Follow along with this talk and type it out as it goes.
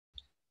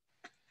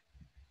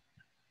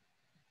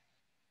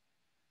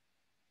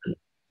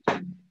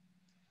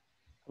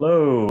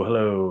Hello,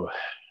 hello,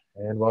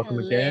 and welcome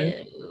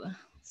again. Hello,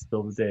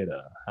 Spill the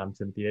data. I'm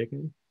Timothy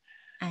Aiken,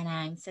 and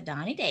I'm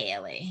Sidoney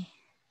Daily.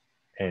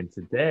 and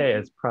today,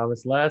 as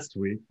promised last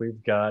week,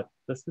 we've got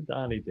the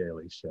Sidoney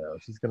Daily Show.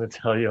 She's going to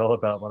tell you all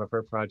about one of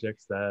her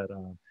projects that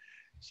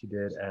she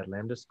did at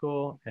Lambda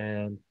School,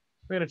 and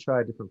we're going to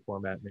try a different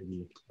format,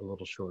 maybe a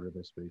little shorter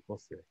this week. We'll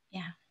see.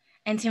 Yeah,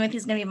 and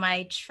Timothy's gonna be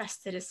my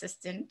trusted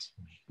assistant.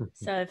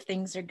 So if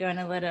things are going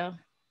a little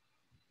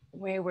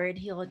wayward,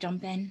 he'll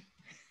jump in.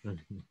 All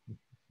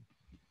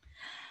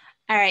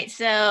right,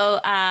 so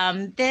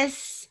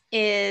this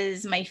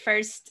is my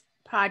first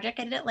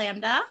project I did at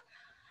Lambda,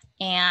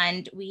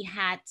 and we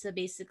had to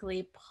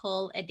basically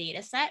pull a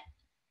data set.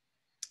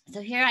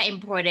 So here I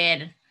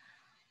imported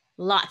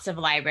lots of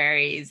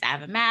libraries. I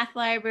have a math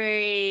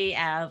library, I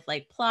have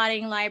like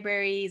plotting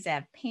libraries, I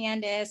have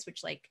pandas,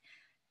 which like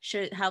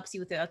helps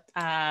you with the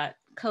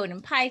code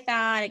in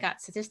Python. I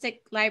got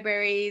statistic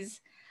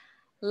libraries,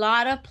 a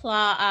lot of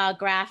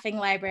graphing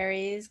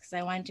libraries because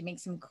I wanted to make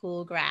some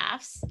cool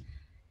graphs.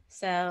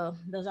 So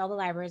those are all the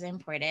libraries I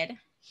imported.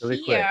 Really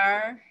quick,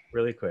 Here,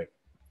 really quick.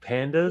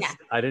 Pandas, yeah.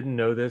 I didn't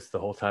know this the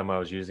whole time I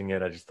was using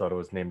it. I just thought it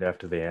was named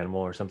after the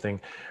animal or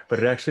something, but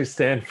it actually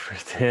stands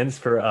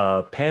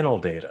for panel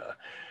data.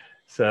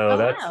 So Oh,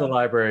 that's the wow.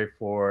 library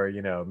for,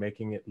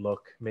 making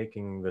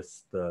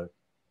the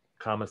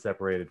comma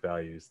separated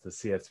values, the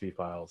CSV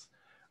files,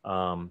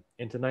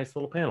 into nice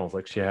little panels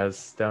like she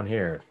has down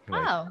here.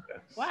 Like, Oh,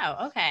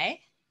 wow.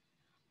 Okay.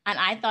 And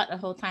I thought the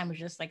whole time was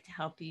just like to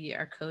help you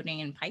are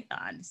coding in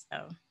Python.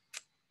 So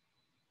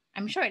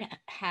I'm sure it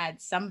had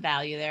some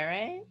value there,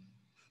 right?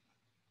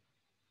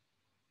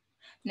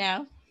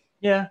 No?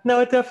 yeah, no,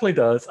 it definitely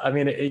does. I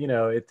mean,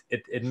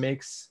 it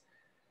makes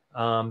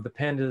the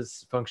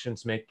pandas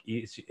functions make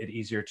it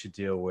easier to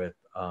deal with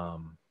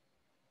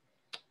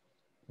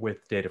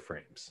data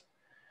frames.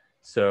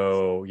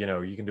 So,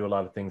 you can do a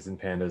lot of things in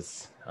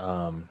pandas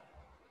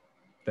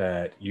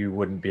that you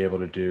wouldn't be able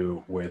to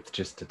do with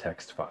just a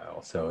text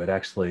file. So it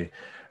actually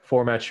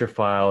formats your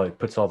file. It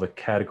puts all the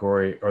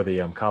category or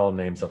the column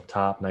names up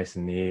top, nice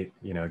and neat.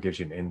 It gives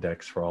you an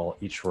index for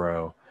each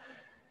row,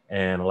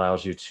 and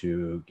allows you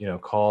to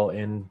call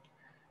in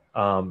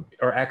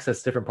or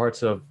access different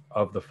parts of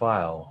the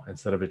file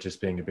instead of it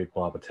just being a big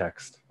blob of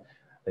text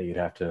that you'd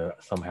have to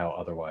somehow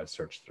otherwise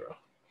search through.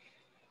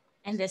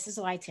 And this is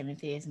why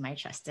Timothy is my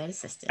trusted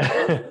assistant.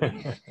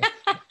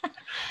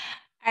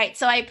 All right,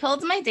 so I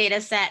pulled my data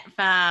set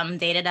from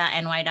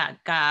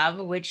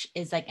data.ny.gov, which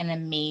is like an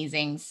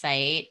amazing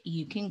site.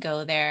 You can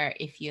go there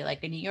if you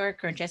like in New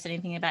York or interested in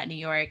anything about New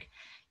York.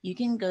 You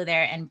can go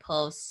there and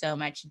pull so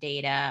much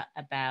data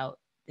about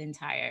the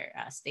entire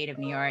state of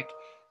New York.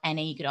 And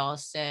then you could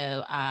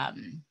also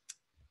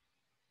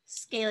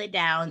scale it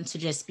down to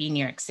just be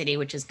New York City,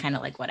 which is kind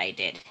of like what I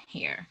did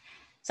here.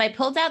 So I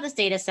pulled out this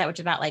data set, which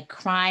is about like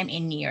crime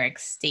in New York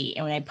State.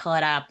 And when I pull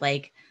it up,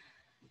 like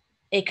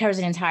it covers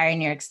an entire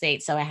New York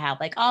State. So I have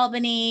like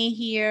Albany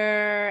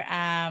here,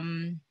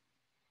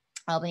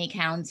 Albany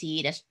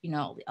County, that's,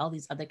 all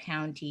these other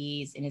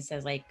counties. And it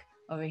says like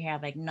over here, I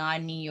have like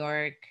non-New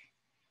York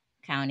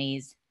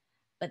counties.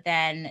 But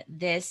then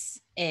this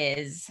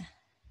is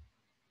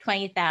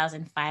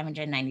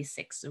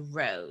 20,596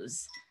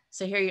 rows.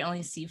 So here you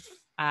only see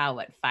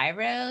 5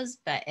 rows,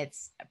 but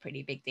it's a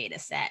pretty big data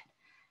set.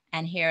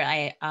 And here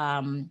I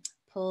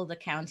pull the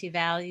county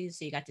values.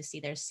 So you got to see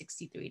there's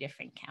 63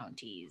 different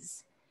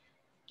counties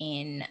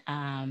in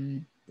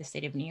the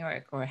state of New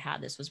York, or how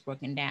this was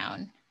broken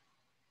down.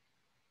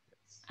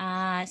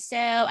 So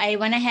I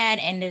went ahead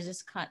and there's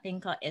this thing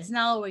called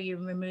isNull where you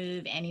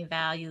remove any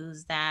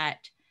values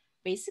that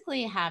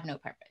basically have no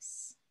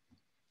purpose.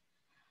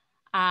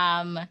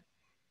 And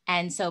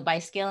so by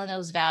scaling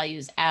those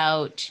values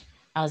out,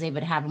 I was able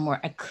to have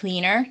a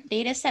cleaner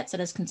data set. So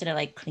that's considered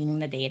like cleaning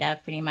the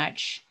data pretty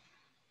much.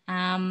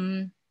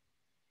 And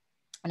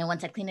then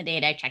once I cleaned the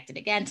data, I checked it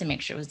again to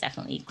make sure it was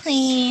definitely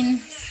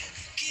clean.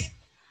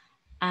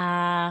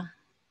 And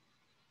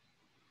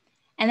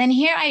then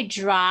here I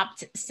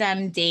dropped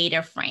some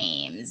data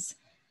frames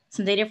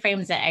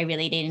that I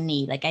really didn't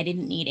need. Like I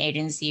didn't need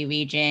agency,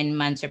 region,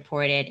 months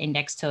reported,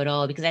 index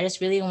total, because I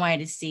just really wanted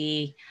to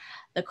see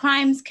the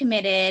crimes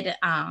committed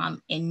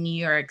in New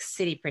York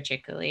City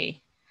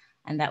particularly.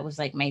 And that was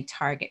like my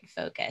target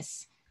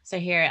focus. So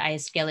here I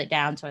scale it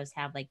down to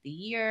have like the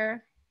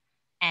year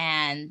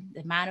and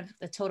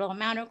the total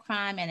amount of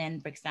crime, and then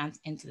breaks down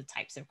into the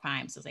types of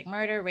crimes. So it's like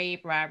murder,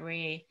 rape,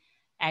 robbery,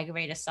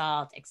 aggravated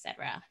assault,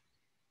 etc.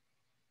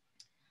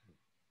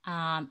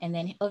 And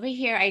then over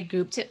here, I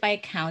grouped it by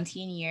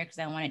county and year because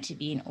I wanted it to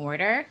be in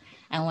order.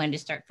 I wanted to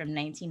start from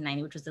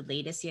 1990, which was the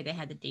latest year they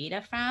had the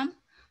data from,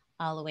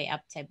 all the way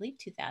up to, I believe,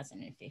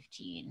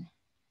 2015.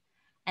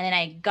 And then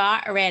I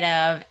got rid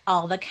of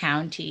all the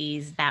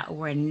counties that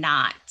were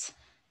not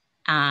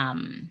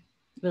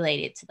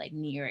related to like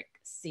New York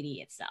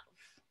City itself.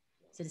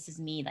 So this is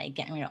me like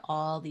getting rid of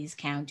all these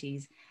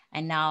counties.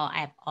 And now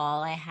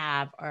all I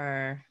have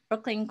are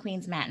Brooklyn,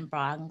 Queens, Manhattan,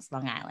 Bronx,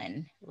 Long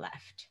Island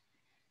left.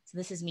 So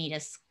this is me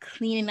just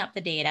cleaning up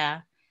the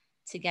data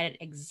to get it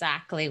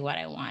exactly what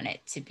I want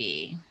it to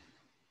be.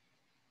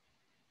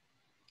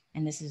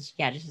 And this is,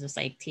 yeah, just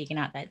like taking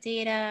out that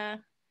data.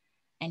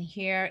 And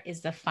here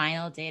is the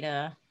final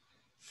data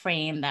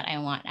frame that I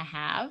want to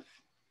have.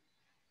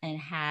 And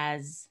it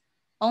has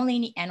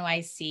only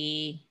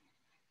NYC,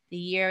 the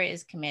year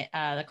is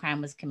the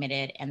crime was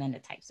committed, and then the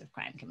types of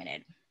crime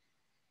committed.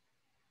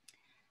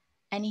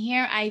 And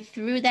here I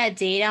threw that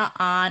data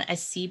on a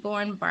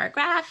seaborne bar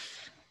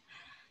graph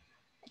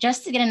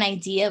just to get an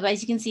idea, but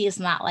as you can see, it's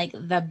not like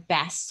the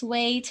best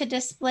way to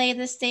display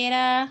this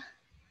data.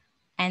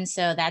 And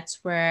so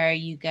that's where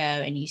you go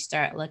and you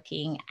start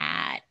looking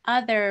at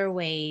other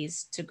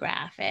ways to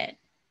graph it.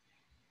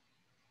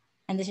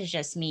 And this is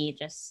just me,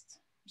 just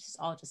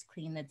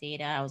clean the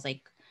data. I was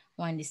like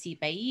wanting to see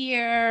by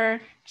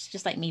year,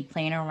 just like me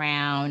playing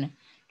around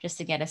just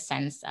to get a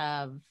sense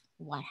of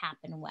what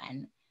happened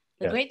when.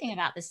 The great thing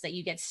about this is that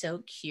you get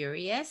so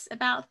curious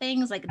about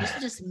things. Like this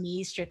is just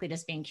me strictly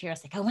just being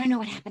curious. Like I want to know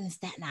what happened in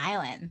Staten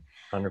Island.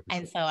 100%.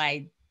 And so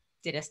I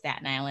did a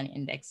Staten Island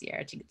index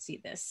year to see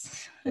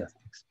this. Yes.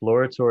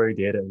 Exploratory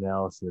data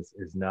analysis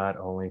is not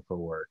only for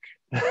work.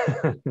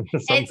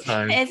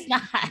 Sometimes it's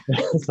not.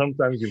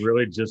 Sometimes you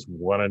really just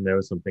want to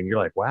know something. You're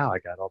like, wow, I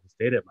got all this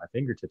data at my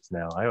fingertips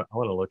now. I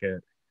want to look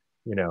at,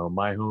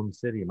 my home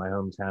city, my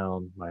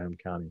hometown, my home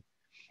county.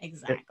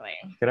 Exactly.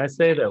 Can I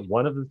say that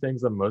one of the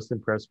things I'm most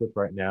impressed with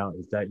right now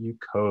is that you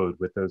code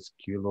with those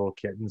cute little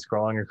kittens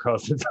crawling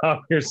across the top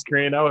of your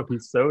screen? I would be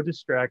so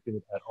distracted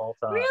at all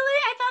times. Really?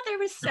 I thought they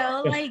were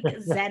so like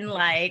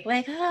Zen-like,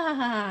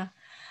 okay.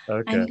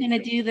 I'm going to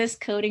do this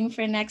coding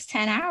for the next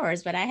 10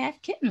 hours, but I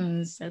have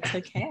kittens. So it's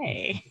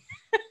okay.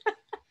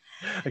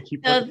 I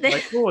keep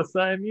like, oh,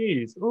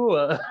 Siamese.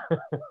 Oh,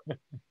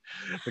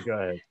 but go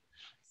ahead.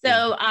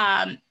 So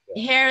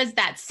here is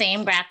that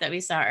same graph that we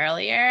saw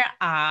earlier.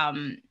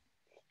 And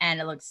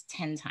it looks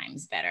 10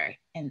 times better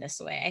in this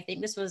way. I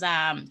think this was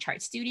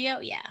Chart Studio.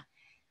 Yeah.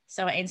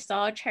 So I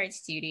installed Chart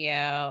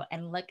Studio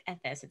and look at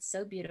this. It's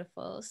so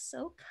beautiful,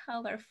 so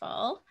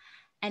colorful.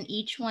 And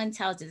each one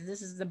tells you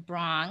this is the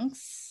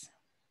Bronx,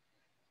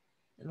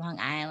 Long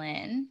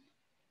Island.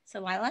 So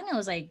Long Island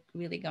was like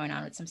really going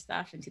on with some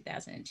stuff in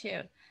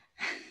 2002.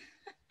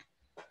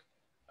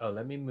 Oh,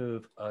 let me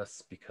move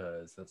us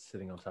because that's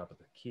sitting on top of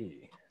the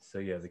key. So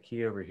yeah, the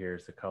key over here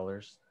is the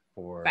colors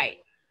for right.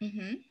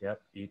 Mm-hmm.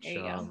 Yep, each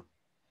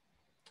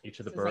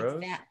of the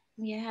boroughs. Like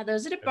yeah,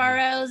 those are the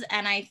boroughs,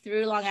 and I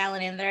threw Long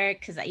Island in there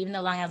because even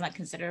though Long Island's not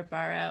considered a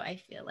borough, I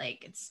feel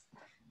like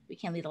we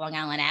can't leave the Long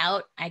Island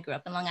out. I grew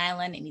up in Long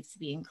Island; it needs to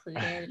be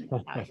included. And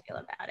that's how I feel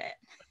about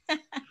it.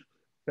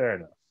 Fair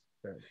enough.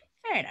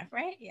 Fair enough,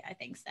 right? Yeah, I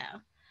think so.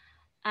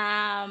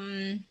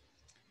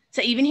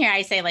 So even here,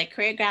 I say like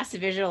create graphs to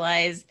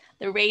visualize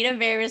the rate of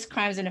various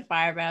crimes in the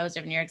 5 boroughs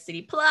of New York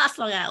City plus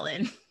Long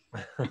Island.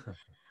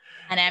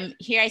 And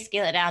here I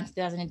scale it down to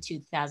 2002,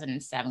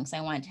 2007, because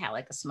I wanted to have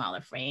like a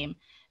smaller frame,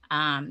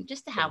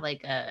 just to have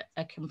like a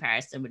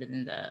comparison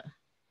within the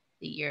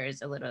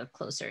years a little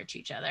closer to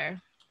each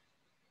other.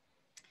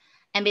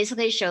 And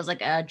basically it shows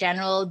like a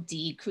general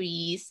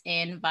decrease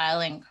in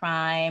violent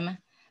crime.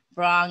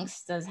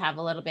 Bronx does have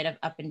a little bit of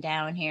up and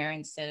down here,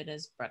 and so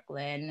does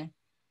Brooklyn.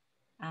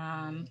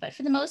 But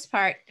for the most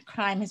part,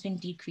 crime has been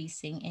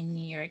decreasing in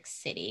New York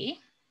City.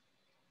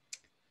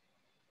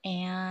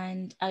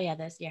 And oh yeah,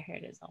 here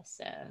it is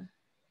also.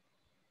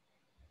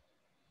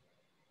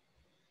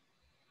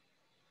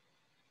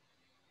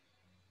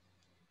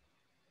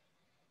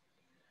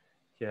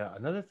 Yeah,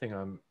 another thing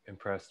I'm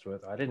impressed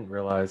with, I didn't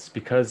realize,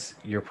 because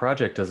your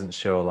project doesn't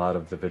show a lot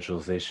of the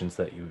visualizations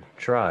that you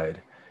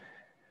tried,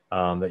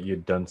 that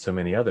you'd done so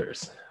many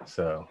others.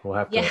 So we'll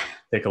have to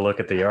take a look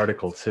at the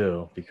article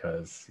too,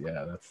 because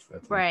yeah, that's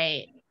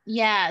right.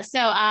 Yeah. So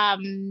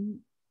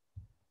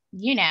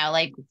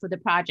like for the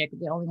project,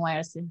 they only wanted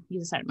us to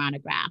use a certain amount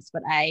of graphs,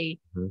 but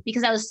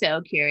because I was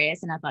so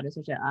curious and I thought it was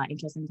such an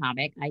interesting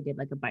topic, I did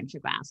like a bunch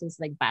of graphs. This is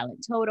like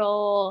violent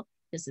total.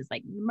 This is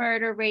like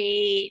murder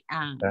rate.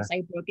 So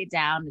I broke it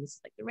down. This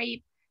is like the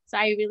rape. So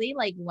I really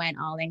like went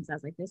all in. So I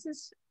was like, this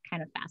is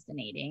kind of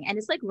fascinating. And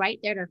it's like right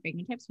there at our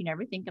fingertips. You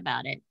never think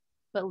about it,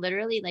 but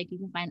literally like you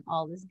can find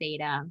all this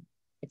data.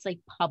 It's like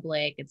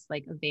public. It's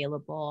like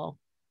available.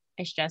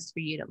 It's just for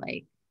you to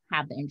like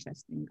have the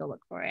interest and go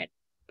look for it.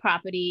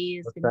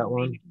 Properties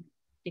decline.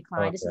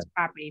 Okay. This is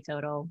property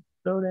total.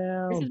 Go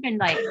down. This has been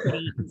like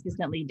pretty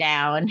consistently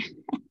down.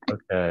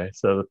 Okay,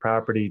 so the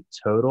property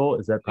total,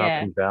 is that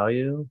property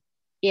value?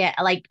 Yeah,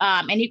 like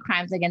any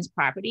crimes against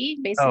property,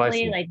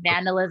 basically, like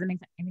vandalism,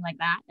 anything like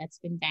that, that's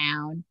been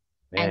down.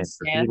 Man, and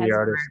so graffiti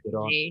artists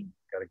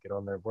gotta get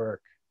on their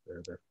work.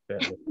 They're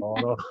fit with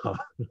falling off.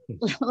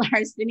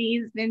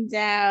 Larceny's been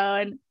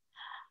down.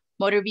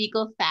 Motor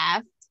vehicle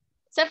theft.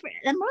 So for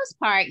the most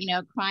part,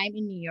 crime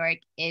in New York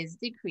is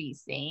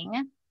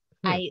decreasing.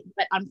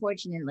 But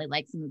unfortunately,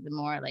 like some of the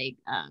more like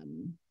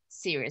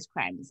serious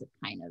crimes have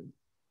kind of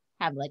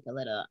have like a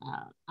little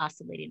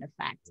oscillating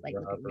effect. Like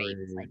with the rape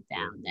is like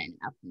down, then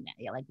up and down.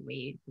 Yeah, like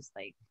rape is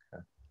like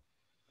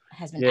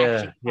has been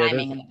actually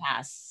climbing in the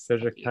past.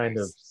 There's a kind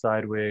of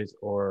sideways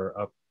or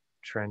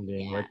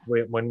trending. Yeah.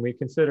 Like when we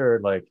consider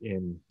like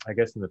I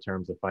guess in the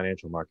terms of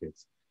financial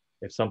markets,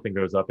 if something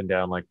goes up and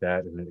down like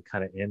that and then it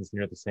kind of ends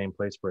near the same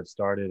place where it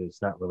started,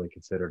 it's not really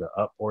considered an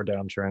up or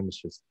down trend.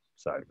 It's just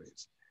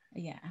sideways.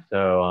 Yeah.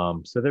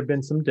 So there've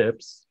been some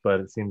dips, but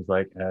it seems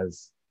like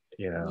as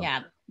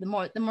Yeah. The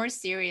more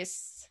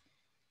serious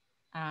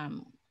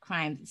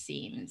crimes, it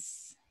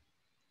seems.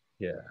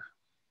 Yeah.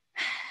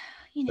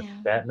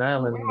 Staten We're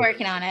Island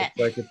working on it.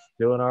 looks like it's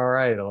doing all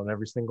right on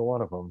every single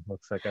one of them.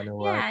 Looks like I know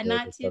where I Yeah, live.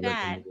 not It's too in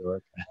bad.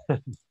 New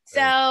York.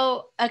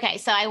 So, okay,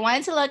 so I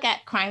wanted to look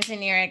at crimes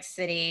in New York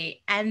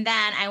City, and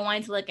then I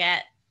wanted to look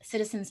at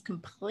citizens'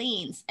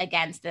 complaints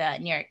against the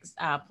New York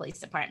Police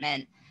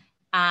Department.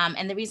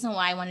 And the reason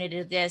why I wanted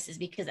to do this is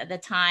because at the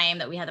time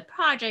that we had the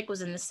project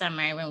was in the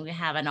summer when we were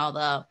having all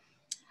the,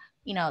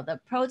 the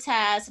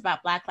protests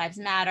about Black Lives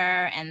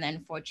Matter and the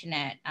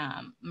unfortunate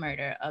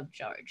murder of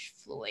George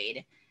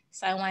Floyd.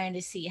 So I wanted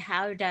to see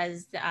how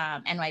does the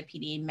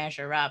NYPD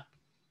measure up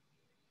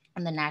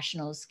in the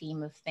national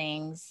scheme of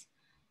things.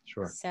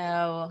 Sure.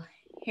 So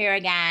here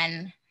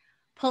again,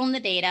 pulling the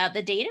data.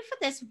 The data for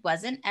this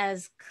wasn't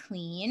as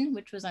clean,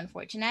 which was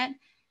unfortunate.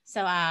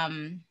 So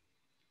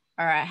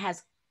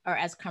or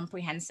as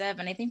comprehensive.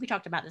 And I think we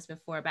talked about this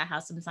before about how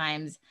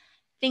sometimes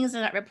things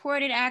are not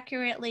reported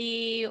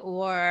accurately,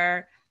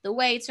 or the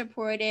way it's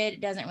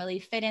reported doesn't really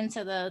fit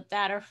into the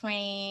data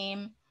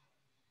frame,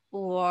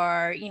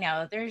 or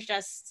there's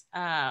just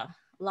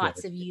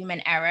lots of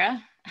human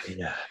error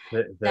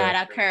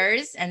that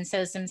occurs. And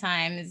so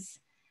sometimes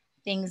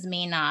things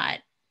may not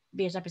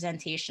be as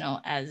representational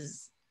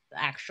as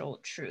the actual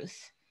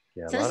truth.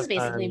 Yeah, So this is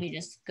basically me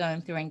just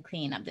going through and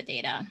cleaning up the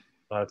data.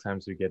 A lot of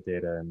times we get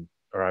data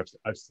or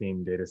I've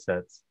seen data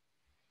sets,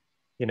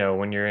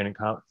 when you're in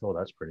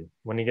that's pretty.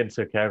 When you get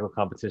into casual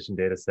competition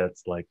data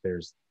sets, like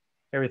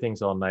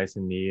everything's all nice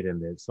and neat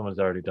and someone's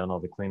already done all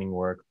the cleaning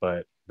work,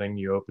 but then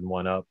you open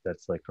one up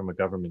that's like from a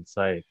government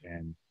site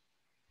and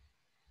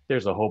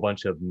there's a whole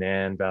bunch of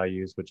NaN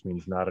values, which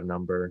means not a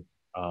number,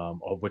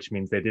 which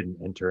means they didn't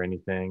enter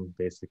anything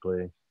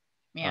basically.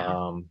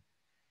 Yeah.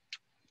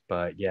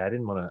 But yeah, I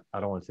don't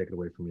want to take it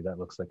away from you. That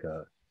looks like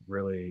a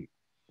really,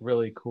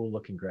 really cool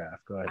looking graph.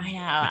 Go ahead. I know.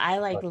 I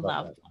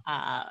love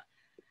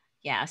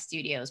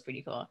Studio is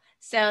pretty cool.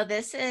 So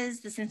this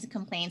is the citizen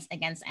complaints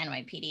against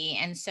NYPD.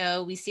 And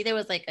so we see there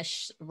was like a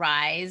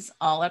rise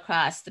all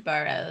across the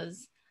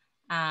boroughs,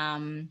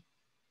 and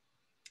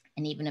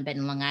even a bit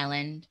in Long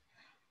Island.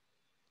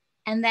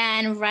 And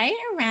then right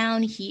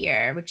around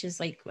here, which is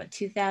like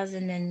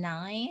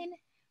 2009,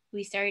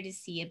 we started to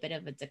see a bit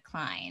of a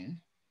decline.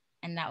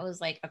 And that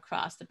was like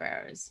across the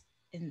boroughs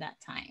in that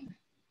time.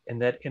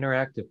 And that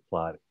interactive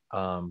plot,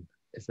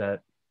 is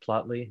that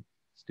Plotly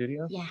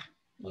Studio? Yeah.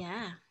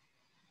 Yeah.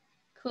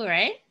 Cool,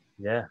 right?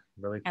 Yeah,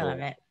 really cool. I love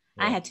it.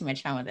 Yeah. I had too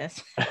much fun with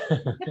this.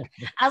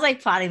 I was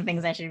like plotting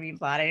things I should be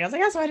plotting. I was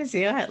like, I just wanted to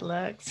see how it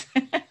looks.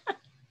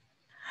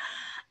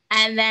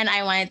 And then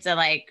I wanted to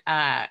like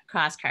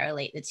cross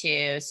correlate the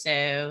two.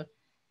 So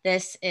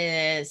this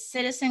is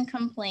citizen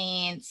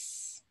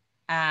complaints,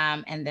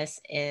 and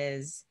this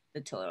is the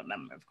total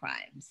number of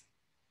crimes.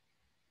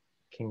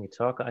 Can you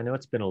talk? I know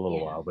it's been a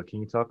little while, but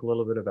can you talk a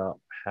little bit about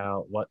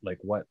what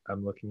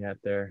I'm looking at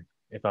there?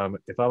 If I'm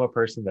a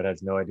person that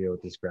has no idea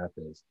what this graph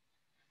is,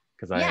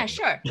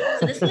 sure.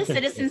 So this is the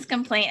citizens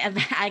complaint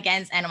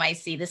against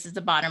NYC. This is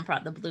the bottom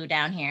part, the blue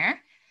down here,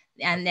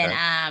 and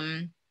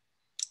then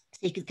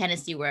so you can kind of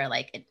see where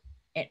like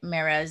it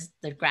mirrors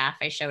the graph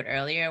I showed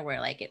earlier, where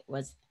like it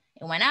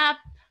went up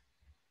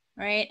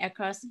right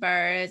across the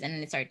bars, and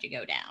then it started to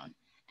go down.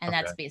 And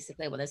that's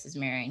basically what this is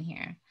mirroring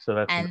here. So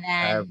that's an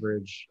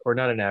average, or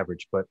not an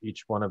average, but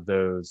each one of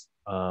those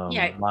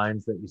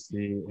lines that you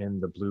see in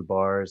the blue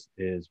bars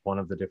is one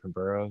of the different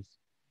boroughs.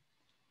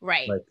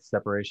 Right. Like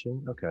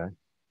separation. Okay.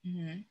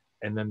 Mm-hmm.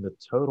 And then the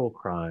total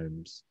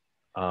crimes.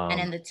 And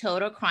then the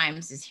total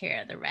crimes is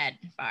here, the red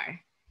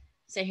bar.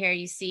 So here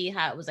you see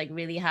how it was like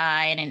really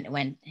high and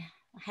then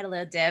had a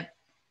little dip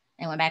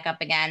and went back up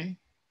again.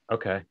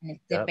 Okay. And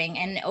it's dipping.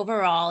 Yep. And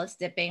overall it's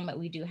dipping, but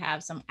we do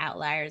have some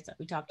outliers that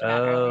we talked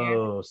about earlier.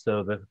 Oh,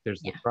 so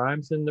there's the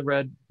crimes in the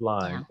red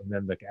line, and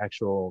then the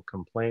actual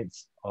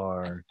complaints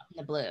are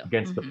the blue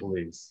against the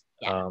police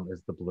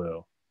is the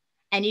blue.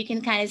 And you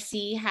can kind of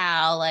see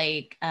how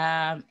like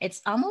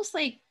it's almost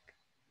like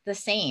the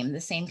same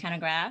kind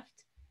of graph.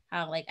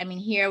 How like, I mean,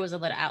 here was a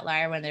little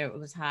outlier when it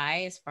was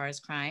high as far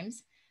as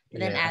crimes. But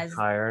then as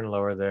higher and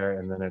lower there,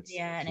 and then it's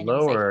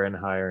lower and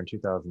higher in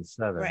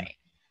 2007. Right.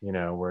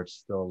 Where it's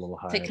still a little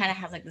higher. So it kind of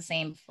has like the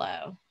same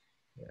flow.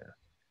 Yeah.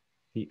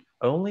 The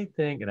only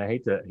thing, and I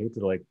hate to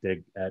like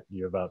dig at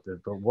you about this,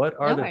 but what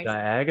are the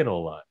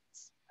diagonal lines?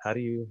 How do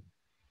you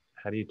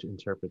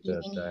interpret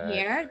that?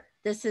 Here,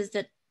 this is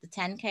the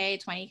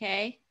 10K,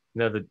 20K.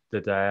 No,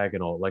 the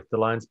diagonal, like the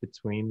lines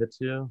between the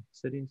two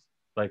cities,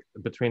 like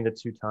between the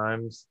two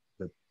times,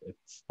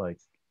 it's like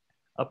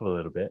up a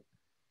little bit.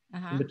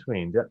 In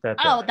between.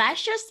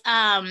 That's just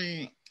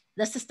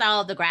that's the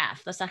style of the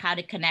graph. That's how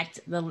to connect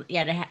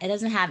it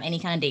doesn't have any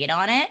kind of data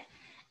on it.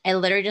 It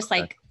literally just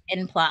like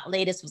in plot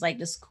latest was like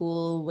this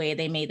cool way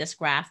they made this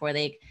graph where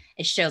it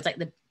shows like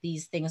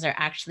these things are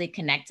actually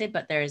connected,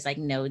 but there's like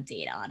no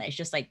data on it. It's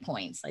just like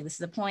points. Like this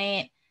is a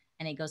point,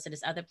 and it goes to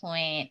this other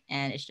point,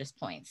 and it's just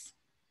points.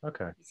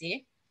 Okay. You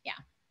see? Yeah.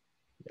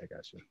 Yeah, I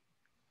got you.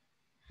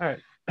 All right.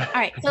 All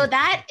right. So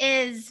that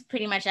is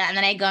pretty much that. And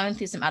then I go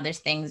through some other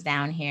things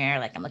down here.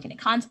 Like I'm looking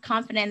at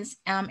confidence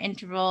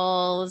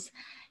intervals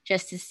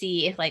just to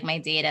see if like my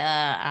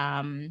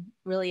data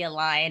really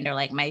aligned or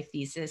like my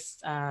thesis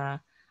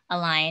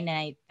aligned.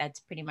 And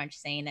that's pretty much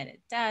saying that it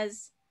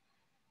does.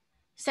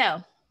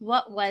 So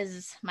what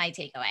was my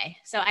takeaway?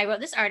 So I wrote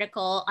this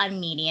article on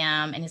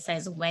Medium and it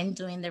says, when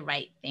doing the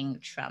right thing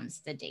trumps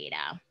the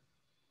data.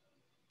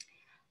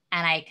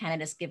 And I kind of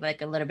just give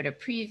like a little bit of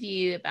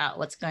preview about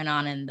what's going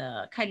on in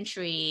the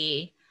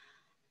country.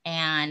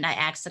 And I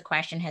asked the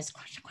question, has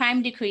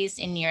crime decreased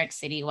in New York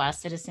City while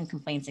citizen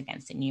complaints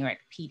against the New York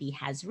PD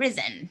has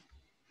risen?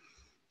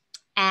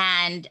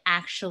 And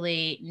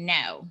actually,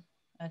 no,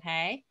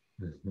 okay?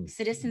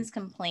 Citizens'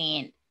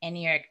 complaint in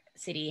New York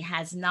City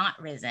has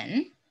not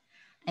risen.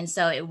 And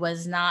so it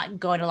was not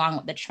going along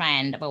with the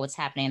trend about what's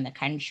happening in the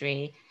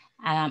country.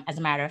 As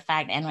a matter of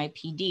fact,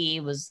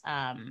 NYPD was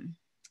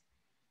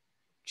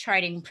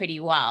charting pretty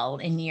well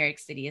in New York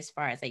City as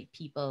far as like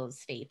people's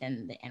faith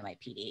in the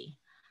NYPD.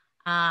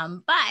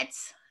 But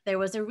there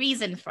was a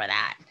reason for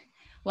that.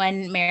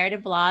 When Mayor de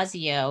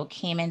Blasio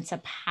came into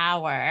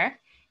power,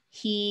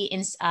 he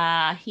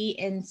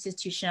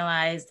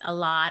institutionalized a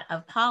lot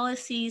of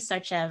policies,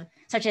 such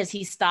as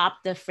he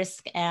stopped the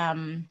frisk.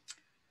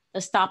 The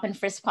stop and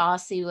frisk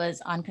policy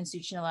was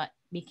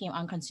became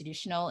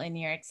unconstitutional in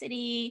New York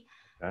City.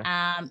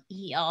 Okay.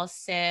 He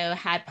also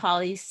had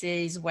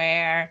policies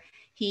where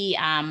he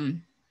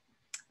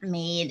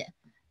made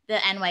the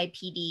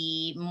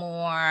NYPD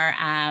more,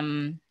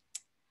 I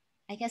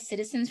guess,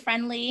 citizens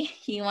friendly.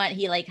 He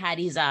had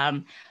these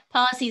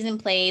policies in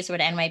place where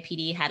the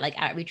NYPD had like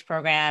outreach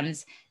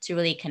programs to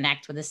really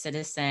connect with the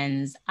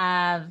citizens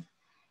of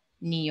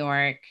New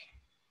York.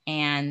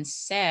 And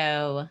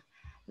so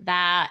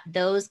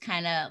those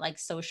kind of like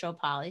social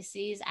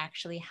policies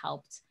actually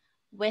helped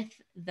with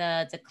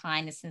the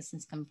decline of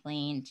citizens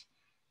complaint.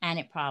 And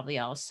it probably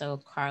also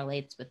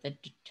correlates with the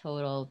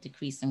total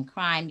decrease in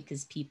crime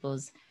because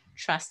people's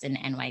trust in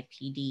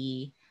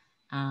NYPD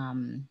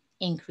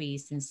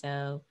increased. And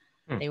so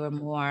they were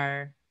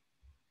more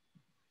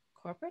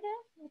cooperative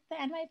with the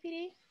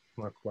NYPD.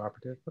 More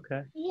cooperative.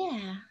 Okay.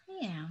 Yeah.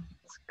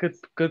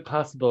 It's good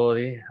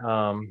possibility.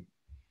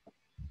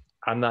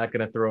 I'm not going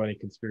to throw any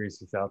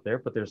conspiracies out there,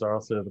 but there's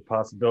also the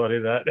possibility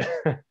that,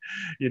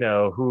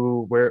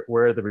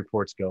 where are the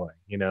reports going?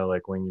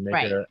 Like when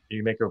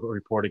you make a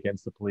report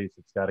against the police,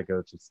 it's got to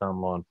go to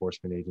some law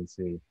enforcement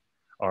agency.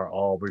 Are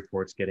all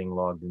reports getting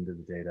logged into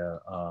the data?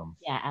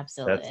 Yeah,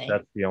 absolutely.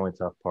 That's the only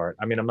tough part.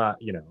 I mean, I'm not,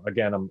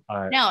 again,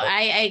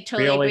 I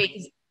totally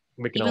agree.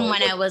 Even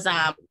when I was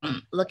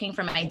looking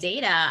for my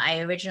data, I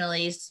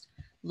originally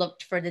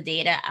looked for the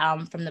data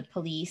from the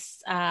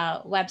police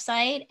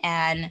website,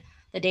 and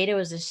the data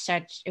was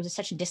such a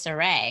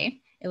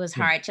disarray. It was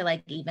hard to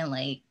like even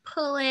like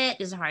pull it. It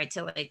was hard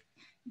to like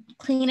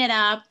clean it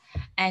up.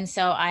 And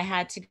so I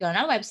had to go on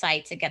a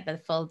website to get the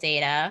full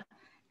data.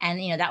 And,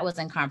 that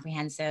wasn't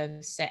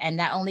comprehensive. So, and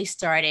that only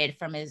started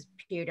from a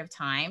period of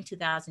time,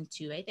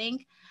 2002, I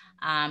think.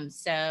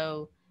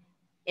 So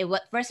it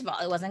was, first of all,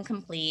 it wasn't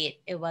complete.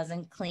 It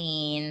wasn't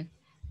clean.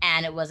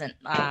 And it wasn't,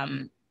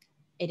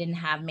 it didn't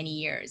have many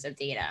years of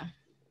data.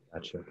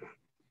 Gotcha.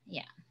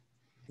 Yeah.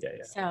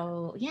 Yeah.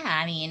 So, yeah,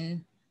 I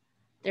mean,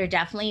 there are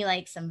definitely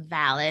like some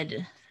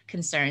valid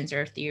concerns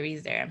or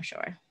theories there, I'm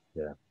sure.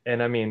 Yeah.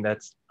 And I mean,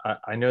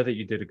 I know that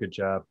you did a good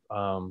job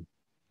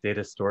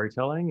data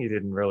storytelling. You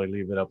didn't really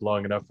leave it up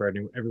long enough for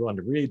everyone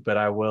to read, but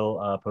I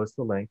will post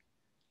the link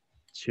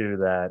to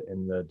that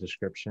in the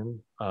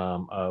description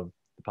of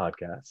the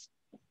podcast.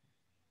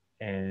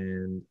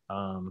 And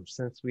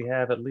since we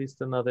have at least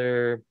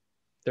another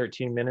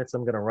 13 minutes,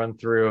 I'm going to run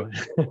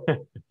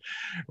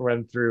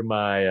through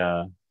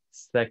my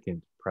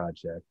second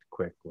project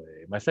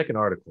quickly. My second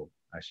article,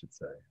 I should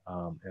say.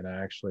 And I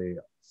actually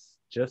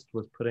just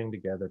was putting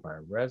together my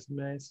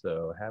resume,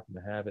 so I happen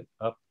to have it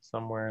up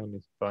somewhere. Let me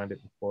find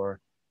it before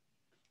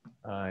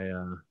I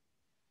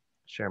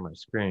share my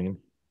screen.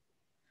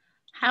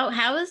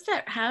 How is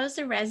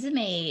the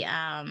resume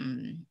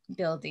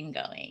building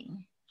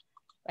going?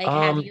 Like,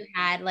 have you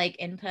had like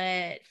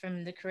input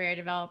from the career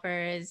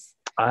developers?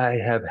 I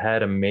have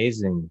had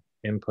amazing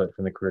input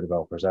from the career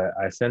developers.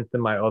 I sent them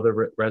my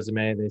other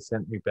resume. They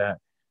sent me back.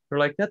 They're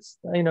like, that's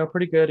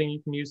pretty good, and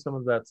you can use some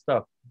of that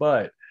stuff,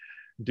 but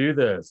do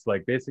this,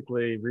 like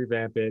basically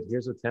revamp it.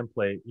 Here's a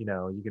template,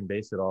 you can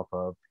base it off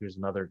of. Here's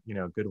another,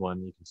 good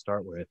one you can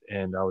start with.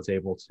 And I was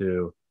able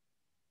to,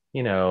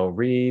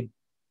 read,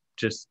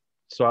 just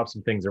swap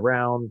some things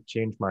around,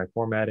 change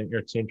formatting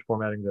to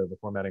the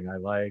formatting I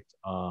liked.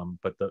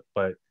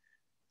 But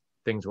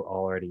things were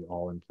already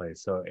all in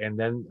place. So, and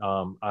then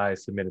I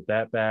submitted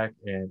that back,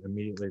 and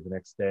immediately the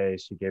next day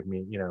she gave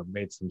me,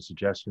 made some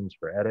suggestions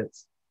for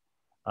edits.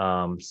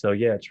 So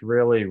yeah, it's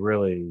really,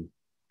 really,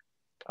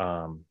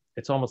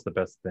 it's almost the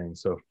best thing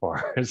so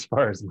far as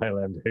far as my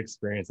Lambda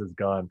experience has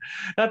gone.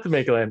 Not to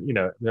make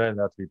Lambda, not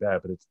to be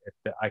bad,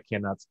 but I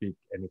cannot speak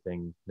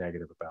anything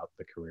negative about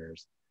the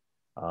careers.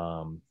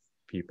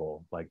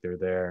 People like they're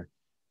there,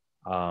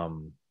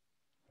 um,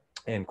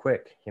 and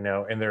quick, and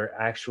they're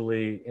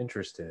actually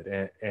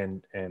interested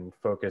and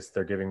focused.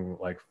 They're giving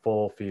like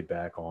full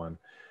feedback on,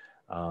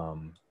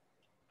 um,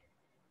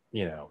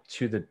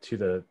 to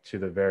the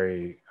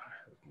very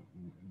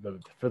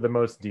for the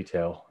most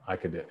detail I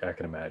can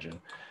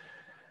imagine.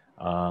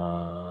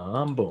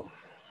 Boom.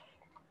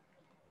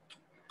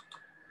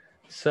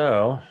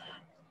 So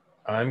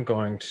I'm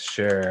going to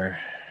share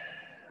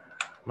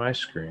my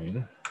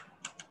screen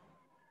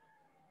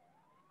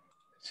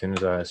as soon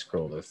as I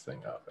scroll this thing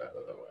up out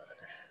of the way.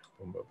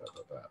 Boom, boom, boom,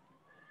 boom, boom.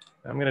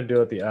 I'm going to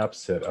do it the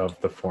opposite of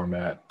the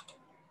format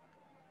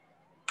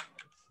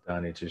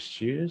Donnie just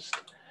used.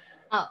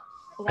 Oh,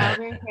 while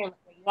we're here,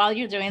 while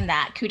you're doing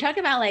that, can we talk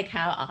about like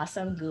how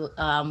awesome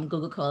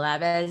Google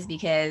Colab is?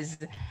 Because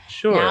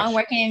Sure. now I'm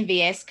working in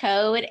VS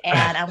Code,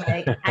 and I'm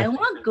like, I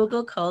want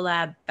Google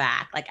Colab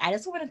back. Like, I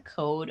just want to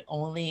code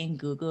only in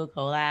Google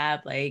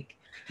Colab. Like,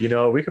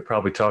 We could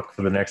probably talk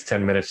for the next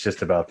 10 minutes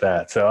just about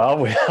that. So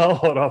I'll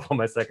hold off on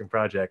my second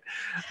project.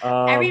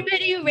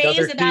 everybody Another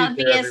raves about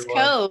teaser, VS everyone.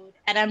 Code,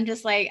 and I'm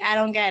just like, I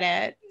don't get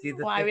it. See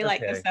the Why thing? we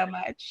like this Okay. so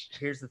much?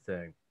 Here's the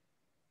thing.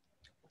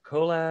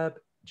 Colab,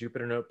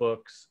 Jupyter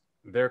Notebooks,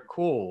 they're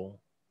cool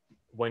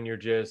when you're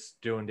just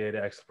doing data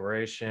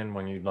exploration,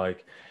 when you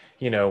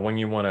when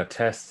you want to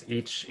test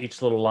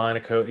each little line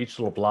of code, each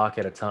little block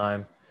at a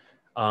time.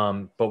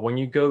 But when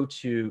you go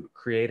to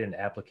create an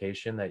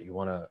application that you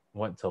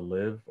want to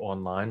live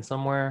online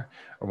somewhere,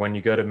 or when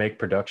you go to make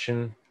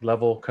production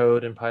level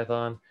code in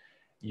Python,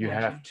 you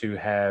Gotcha. have to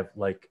have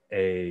like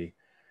a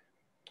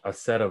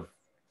set of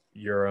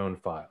your own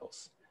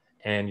files,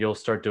 and you'll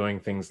start doing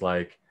things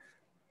like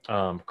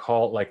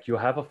you'll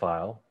have a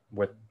file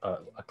with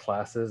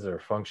classes or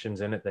functions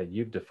in it that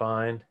you've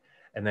defined,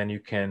 and then you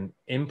can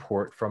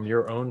import from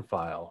your own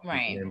file. You can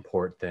Right.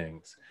 import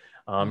things.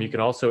 You can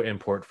also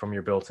import from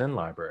your built-in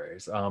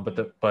libraries.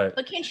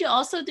 But can't you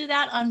also do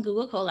that on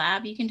Google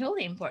Colab? You can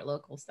totally import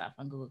local stuff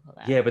on Google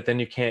Colab. yeah, but then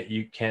you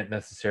can't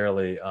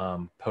necessarily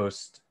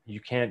post.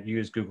 You can't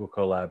use Google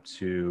Colab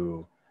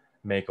to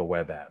make a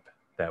web app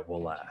that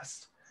will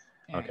last.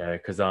 Okay,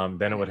 because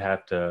then it would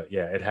have to,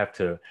 it'd have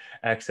to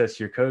access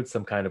your code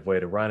some kind of way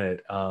to run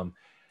it.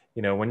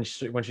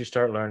 Once you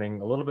start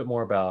learning a little bit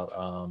more about,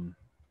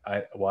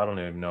 I don't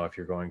even know if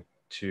you're going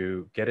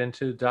to get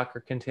into Docker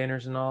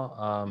containers and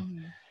all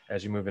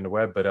as you move into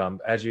web, but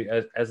as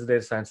the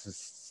data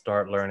scientists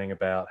start learning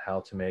about how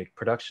to make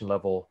production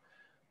level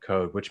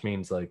code, which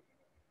means like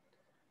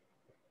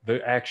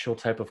the actual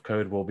type of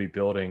code we'll be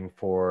building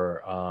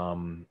for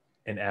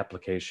an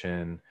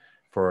application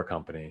for a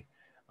company.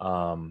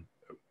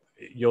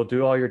 You'll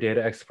do all your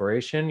data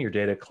exploration, your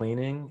data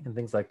cleaning, and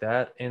things like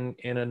that in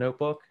a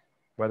notebook,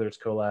 whether it's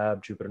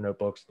Colab, Jupyter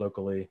Notebooks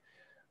locally,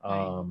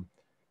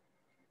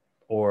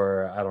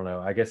 or I don't know.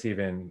 I guess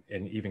even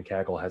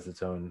Kaggle has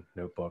its own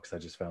notebooks. I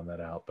just found that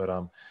out. But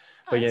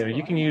cool.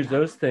 you can use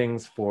those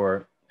things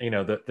for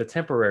the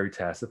temporary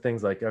tasks, the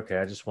things like, okay,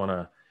 I just want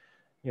to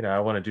I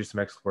want to do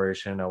some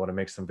exploration. I want to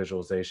make some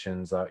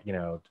visualizations.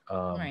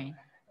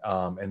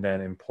 And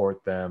then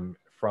import them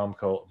from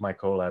my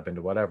Colab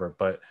into whatever.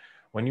 But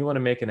when you want to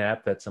make an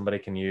app that somebody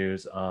can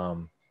use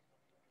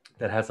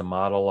that has a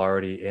model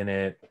already in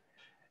it,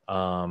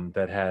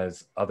 that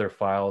has other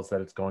files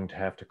that it's going to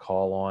have to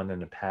call on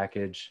in a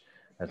package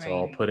that's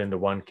all put into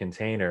one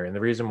container. And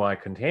the reason why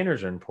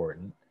containers are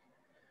important,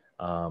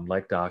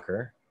 like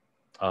Docker,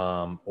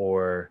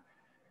 or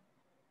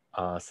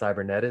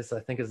Cybernetis,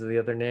 I think is the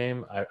other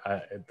name.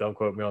 I don't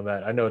quote me on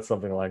that. I know it's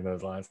something along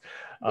those lines.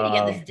 You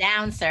get this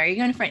down, sir. You're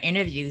going for an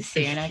interview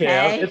soon, okay?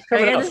 Yeah, it's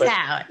coming up. This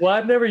down. Well,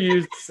 I've never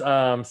used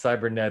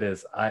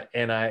Cybernetis. I've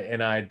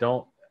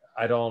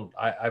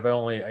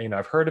only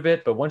I've heard of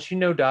it, but once you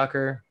know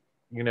Docker,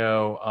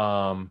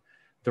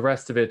 the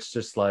rest of it's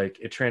just like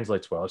it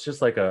translates well. It's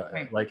just like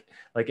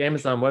like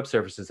Amazon Web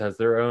Services has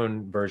their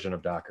own version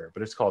of Docker,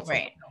 but it's called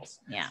something else.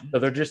 Yeah. So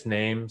they're just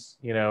names.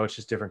 It's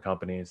just different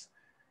companies.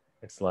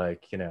 It's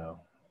like, yeah.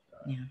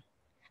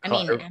 I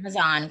mean,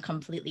 Amazon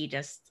completely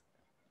just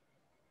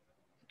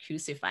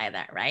crucify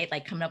that, right?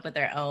 Like coming up with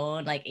their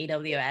own, like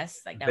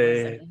AWS, like that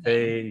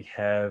they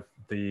have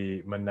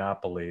the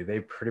monopoly. They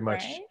pretty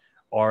much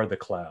are the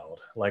cloud.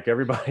 Like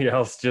everybody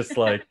else, just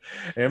like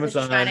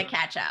Amazon trying to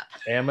catch up.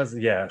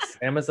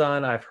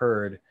 Amazon. I've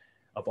heard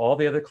of all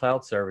the other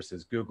cloud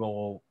services,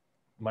 Google,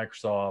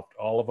 Microsoft,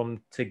 all of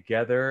them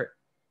together.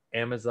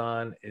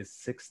 Amazon is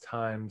 6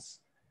 times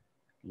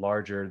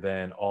larger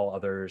than all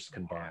others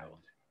combined.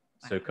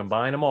 So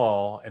combine them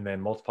all and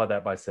then multiply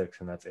that by 6,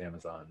 and that's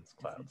Amazon's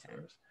cloud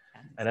service.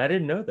 And I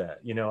didn't know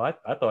that.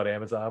 I thought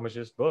Amazon was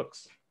just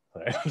books.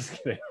 I'm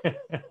just kidding.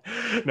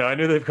 No, I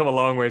knew they've come a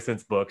long way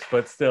since books,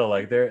 but still,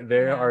 like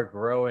they are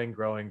growing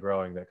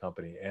that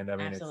company. And I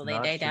mean, absolutely,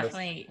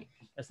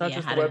 it's not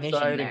just the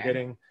website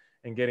and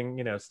and getting,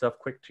 you know, stuff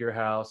quick to your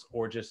house,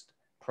 or just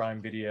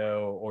Prime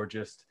Video, or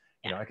just,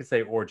 you know, I could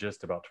say or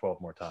just about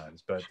 12 more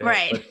times, but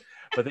Right.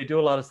 but they do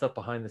a lot of stuff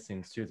behind the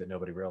scenes too that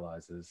nobody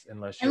realizes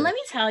unless And you're. let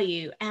me tell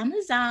you,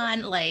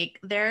 Amazon, like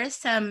there are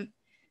some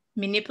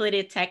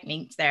manipulative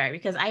techniques there,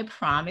 because I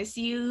promise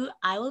you,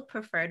 I would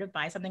prefer to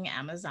buy something on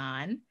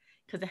Amazon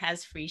because it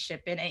has free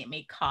shipping and it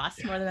may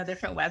cost more than a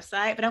different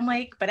website. But I'm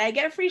like, but I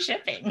get free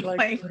shipping.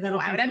 Like, But it'll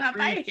why be would I not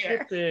buy free it here?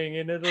 shipping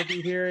and it'll be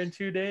here in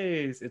 2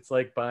 days. It's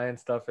like buying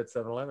stuff at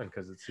 7-Eleven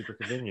because it's super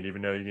convenient,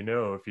 even though, you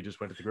know, if you just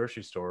went to the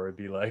grocery store, it'd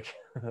be like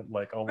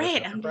like almost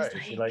Right. half the I'm just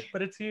price. You're like, like,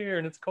 but it's here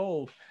and it's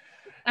cold.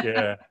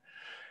 Yeah.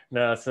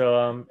 No,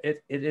 so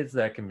it is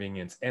that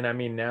convenience. And I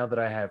mean, now that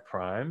I have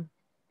Prime,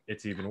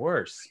 it's even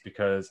worse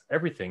because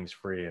everything's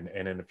free and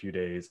in a few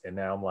days. And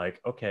now I'm like,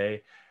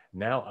 okay,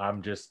 now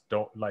I'm just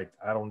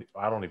I don't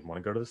even want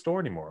to go to the store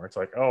anymore. It's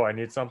like, oh, I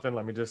need something.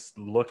 Let me just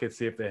look and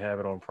see if they have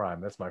it on Prime.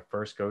 That's my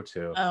first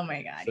go-to. oh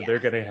my God. So Yeah. they're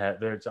gonna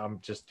have I'm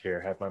just here,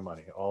 have my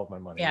money, all of my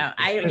money. Yeah.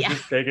 Yeah.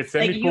 Just take it,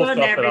 send Like me you cool will stuff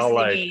that never I'll see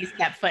like. me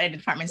step foot in a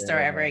department store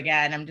ever Yeah.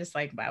 again. I'm just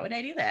like, why would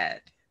I do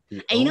that?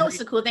 The And you know what's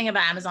only the cool thing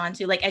about Amazon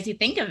too? Like as you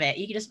think of it,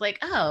 you can just be like,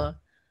 oh,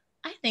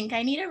 I think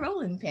I need a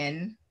rolling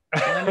pin.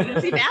 So let me go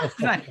see if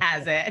Amazon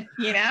has it,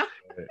 you know?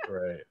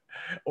 Right.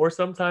 Or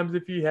sometimes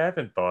if you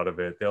haven't thought of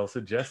it, they'll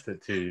suggest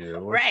it to you.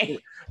 Right.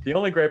 The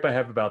only gripe I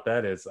have about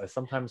that is I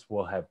sometimes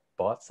will have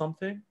bought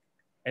something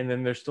and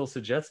then they're still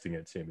suggesting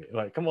it to me.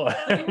 Like, come on.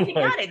 You Like,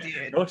 got it,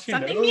 dude. don't you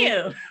Something know?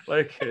 new.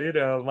 Like, you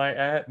know, my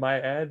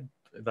ad,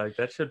 like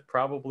that should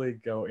probably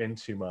go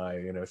into my,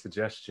 you know,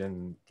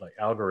 suggestion like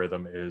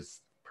algorithm is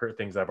per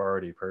things I've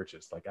already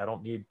purchased. Like I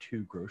don't need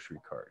 2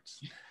 grocery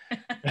carts.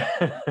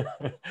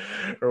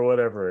 Or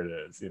whatever it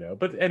is, you know.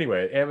 But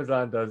anyway,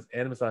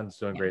 Amazon's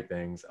doing great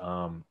things.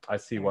 I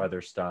see why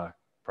their stock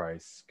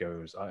price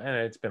goes and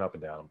it's been up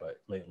and down but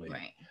lately,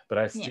 Right. but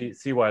I Yeah.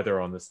 see why they're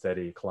on the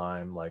steady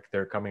climb. Like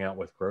they're coming out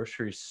with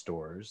grocery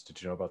stores.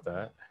 Did you know about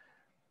that?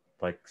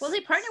 Like Well,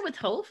 they partner with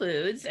Whole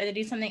Foods. Are they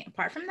do something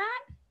apart from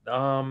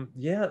that?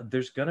 yeah,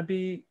 there's gonna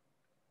be,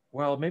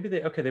 well, maybe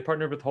they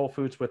partnered with Whole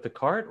Foods with the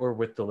cart or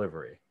with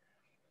delivery.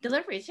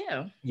 Delivery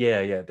too.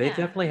 Yeah, they Yeah.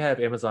 definitely have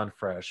Amazon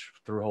Fresh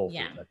through Whole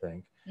Yeah. Foods, I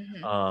think.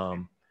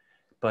 Mm-hmm.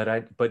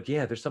 But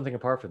yeah, there's something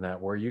apart from that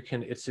where you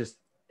can, it's just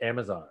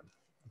Amazon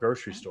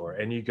grocery store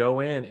and you go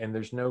in and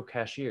there's no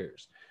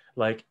cashiers.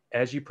 Like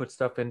as you put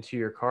stuff into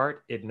your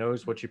cart, it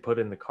knows what you put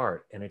in the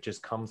cart and it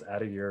just comes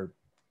out of your,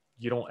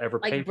 you don't ever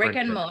pay Like for brick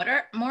and anything.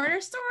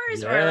 mortar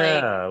stores or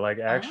Yeah, like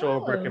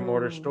actual brick and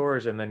mortar oh,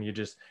 stores. And then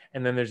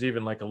and then there's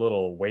even like a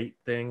little weight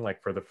thing,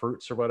 like for the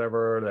fruits or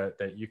whatever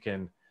that you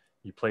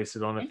place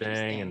it on the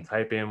thing and interesting.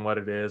 type in what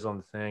it is on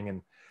the thing.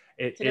 And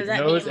So does it that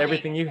knows mean like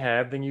everything you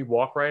have, then you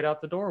walk right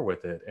out the door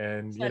with it.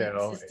 And, you so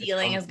know, it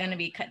stealing comes, is going to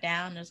be cut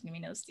down? There's going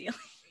to be no stealing.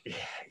 yeah,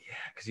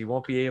 because you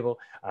won't be able,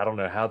 I don't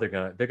know how they're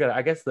gonna,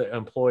 I guess the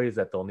employees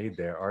that they'll need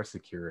there are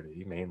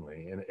security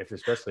mainly. And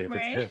especially if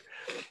it's Right.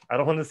 I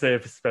don't want to say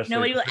if especially if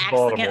Nobody will it's in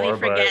accidentally Baltimore,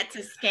 but forget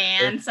to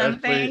scan especially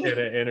something. in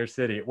an inner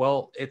city.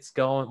 Well, it's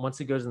going, once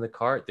it goes in the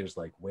cart, there's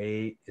like,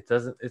 wait, it's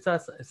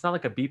not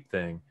like a beep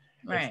thing.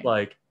 It's Right.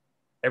 like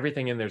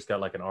everything in there's got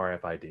like an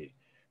RFID.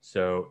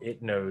 So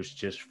it knows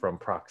just from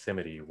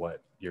proximity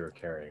what you're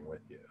carrying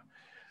with you.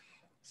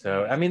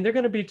 So I mean, they're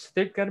gonna be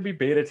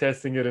beta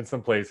testing it in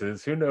some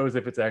places. Who knows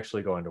if it's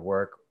actually going to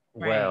work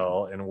Right.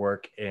 well and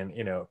work in,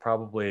 you know,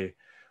 probably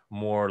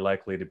more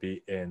likely to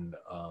be in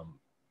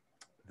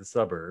the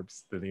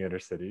suburbs than the inner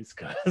cities.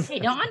 Because Hey,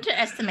 don't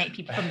underestimate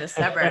people from the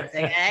suburbs,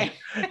 okay?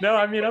 no,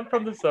 I mean I'm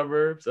from the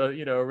suburbs.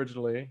 You know,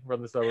 originally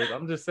from the suburbs.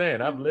 I'm just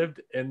saying I've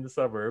lived in the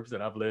suburbs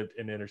and I've lived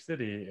in inner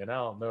city, and I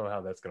don't know how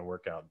that's going to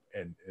work out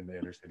in the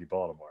inner city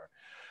Baltimore.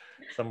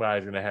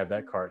 Somebody's going to have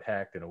that cart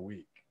hacked in a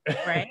week.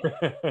 Right.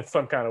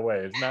 Some kind of way.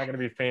 It's not going to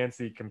be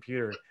fancy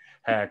computer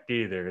hacked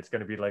either. It's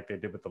going to be like they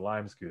did with the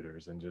Lime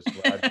scooters and just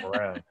ride them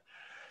around.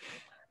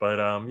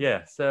 But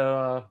yeah,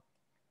 so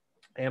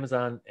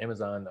Amazon.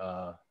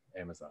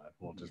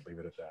 We'll just leave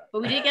it at that.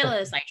 But we did get a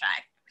little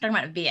sidetracked. We're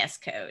talking about VS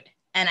Code.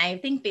 And I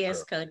think VS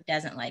Sure. Code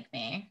doesn't like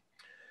me.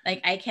 Like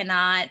I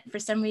cannot, for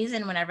some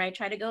reason, whenever I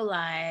try to go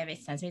live, it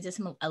sends me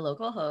to a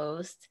local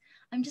host.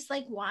 I'm just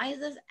like, why is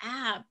this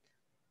app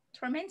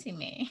tormenting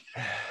me?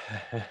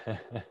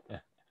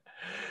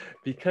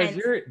 Because Hence,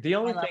 you're the I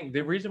only love thing,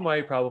 the reason why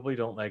you probably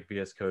don't like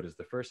VS Code is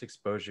the first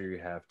exposure you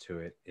have to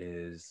it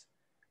is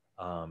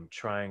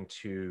trying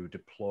to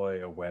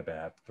deploy a web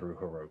app through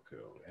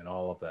Heroku and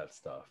all of that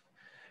stuff.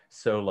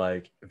 So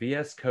like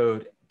VS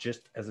Code,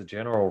 just as a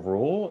general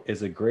rule,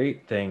 is a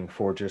great thing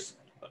for just,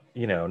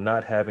 you know,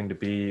 not having to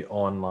be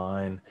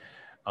online.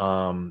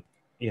 Um,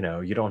 you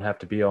know, you don't have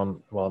to be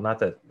on, well, not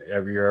that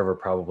you're ever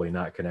probably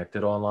not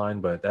connected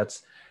online, but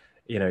that's,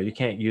 you know, you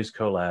can't use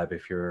Colab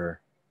if you're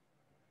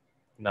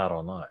not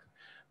online.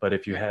 But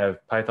if you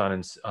have Python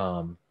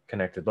and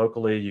connected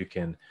locally, you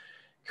can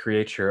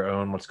create your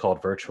own what's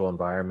called virtual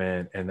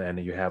environment, and then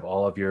you have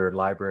all of your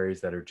libraries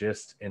that are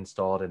just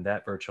installed in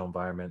that virtual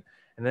environment.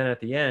 And then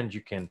at the end,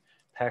 you can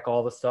pack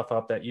all the stuff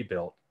up that you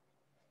built,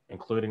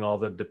 including all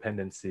the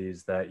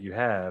dependencies that you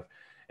have,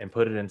 and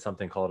put it in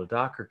something called a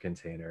Docker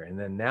container. And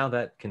then now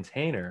that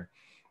container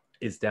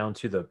is down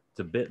to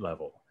the bit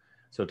level.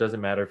 So it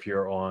doesn't matter if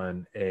you're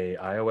on a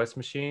iOS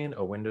machine,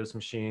 a Windows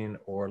machine,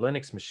 or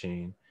Linux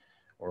machine,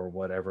 or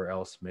whatever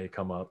else may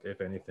come up, if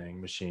anything,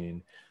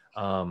 machine.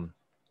 Um,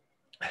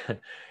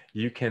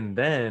 you can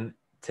then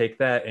take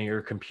that and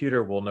your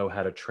computer will know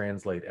how to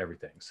translate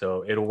everything.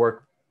 So it'll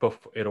work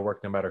it'll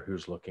work no matter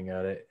who's looking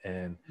at it.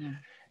 And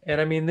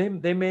I mean,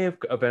 they may have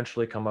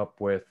eventually come up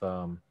with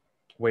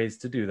ways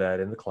to do that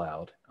in the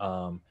cloud.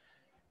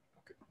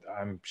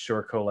 I'm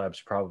sure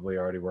Colab's probably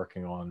already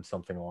working on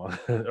something along,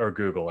 or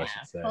Google, I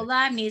should say.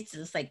 Colab needs to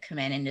just like come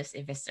in and just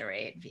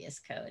eviscerate VS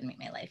Code and make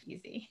my life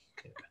easy.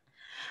 Yeah.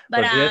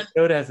 But VS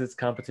Code has its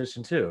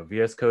competition too.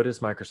 VS Code is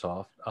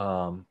Microsoft.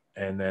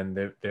 And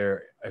then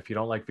there, if you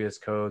don't like VS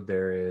Code,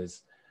 there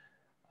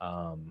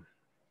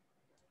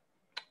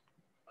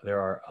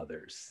are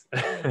others.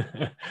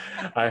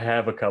 I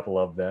have a couple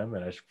of them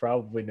and I should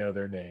probably know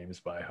their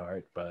names by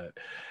heart, but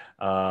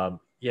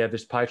yeah,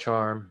 there's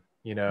PyCharm,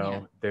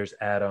 there's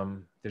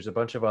Atom, there's a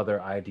bunch of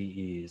other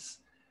IDEs,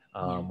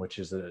 which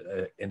is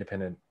an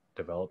independent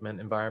development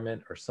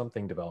environment or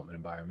something development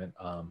environment,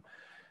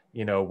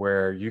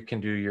 where you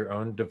can do your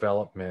own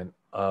development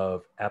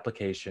of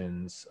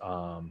applications.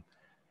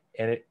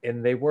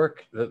 And they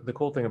work, the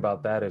cool thing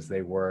about that is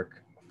they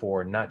work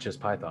for not just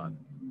Python.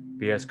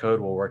 VS Code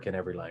will work in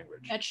every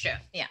language. That's true.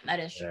 Yeah, that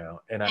is true.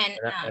 And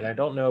I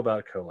don't know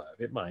about Colab.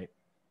 It might,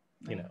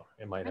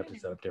 it might have to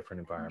set up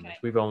different environments. Okay.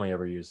 We've only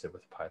ever used it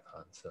with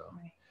Python. So,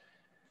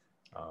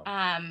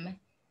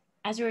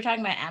 as we were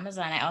talking about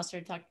Amazon, I also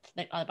talked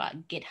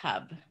about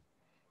GitHub,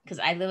 because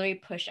I literally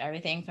push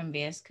everything from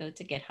VS Code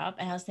to GitHub.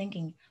 And I was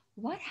thinking,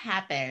 what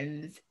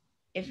happens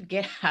if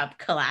GitHub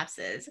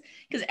collapses?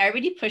 Because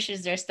everybody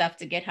pushes their stuff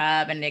to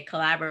GitHub and they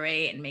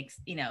collaborate and makes,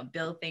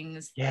 build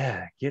things.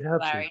 Yeah, GitHub.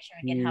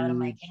 And I'm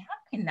like,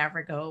 GitHub can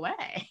never go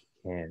away.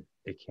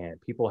 It can't.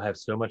 People have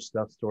so much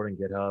stuff stored in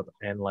GitHub,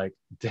 and like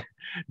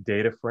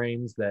data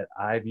frames that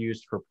I've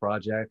used for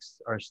projects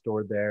are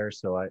stored there.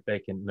 So they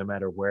can, no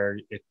matter where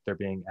if they're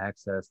being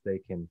accessed, they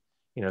can,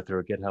 through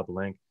a GitHub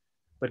link.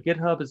 But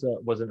GitHub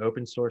was an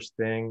open source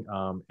thing,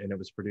 and it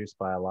was produced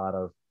by a lot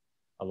of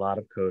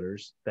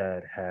coders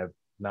that have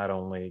not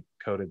only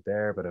coded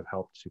there, but have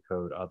helped to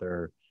code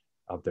other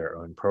of their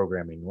own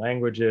programming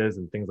languages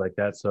and things like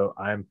that. So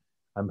I'm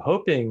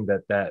hoping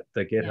that the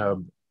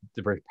GitHub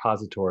the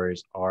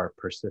repositories are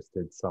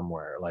persisted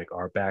somewhere, like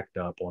are backed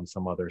up on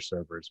some other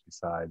servers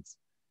besides,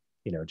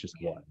 just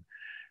one.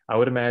 I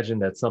would imagine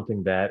that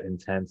something that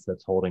intense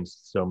that's holding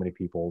so many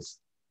people's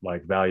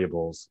like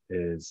valuables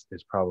is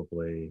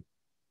probably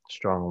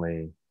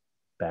strongly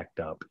backed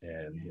up,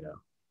 and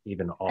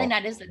even all. And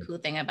that is the cool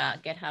thing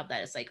about GitHub,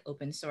 that it's like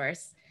open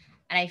source.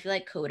 And I feel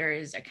like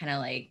coders are kind of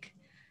like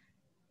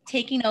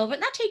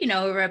not taking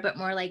over, but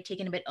more like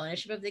taking a bit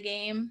ownership of the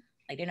game.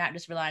 Like they're not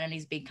just relying on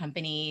these big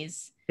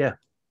companies. Yeah.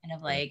 Kind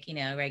of like,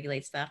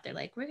 regulate stuff. They're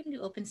like, we're going to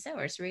do open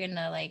source. We're going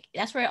to like,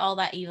 that's where all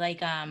that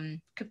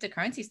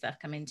cryptocurrency stuff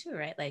come in too,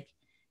 right? Like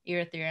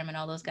Ethereum and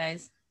all those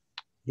guys.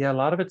 Yeah. A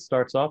lot of it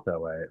starts off that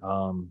way.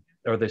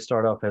 Or they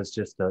start off as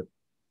just a,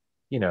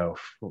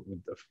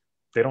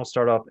 they don't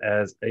start off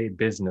as a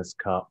business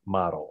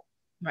model.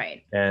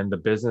 Right. And the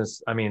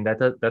business, I mean,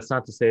 that's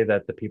not to say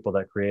that the people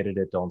that created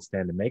it don't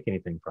stand to make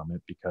anything from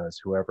it, because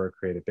whoever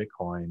created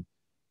Bitcoin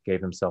gave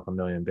himself 1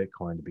 million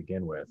Bitcoin to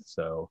begin with.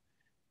 So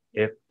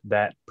if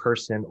that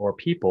person or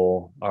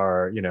people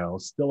are,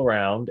 still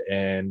around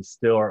and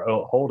still are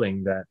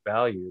holding that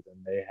value, then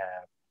they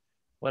have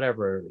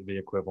whatever the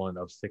equivalent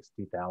of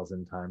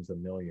 60,000 times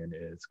 1 million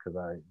is, because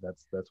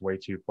that's way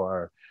too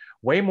far,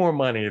 way more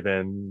money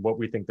than what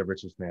we think the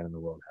richest man in the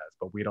world has,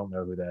 but we don't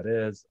know who that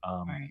is.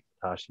 Right.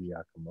 Satoshi,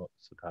 I think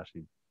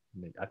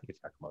it's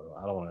Nakamoto.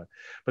 I don't want to,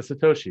 but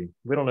Satoshi,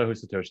 we don't know who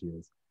Satoshi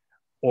is,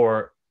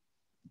 or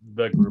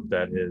the group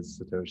that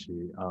is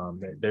Satoshi.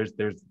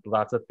 There's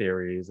lots of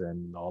theories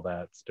and all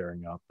that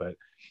stirring up, but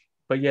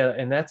yeah,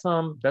 and that's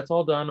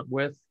all done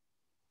with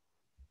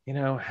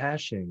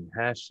hash,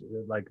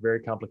 like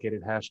very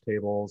complicated hash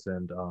tables,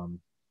 and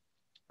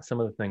some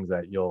of the things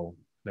that you'll,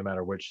 no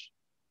matter which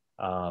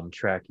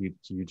track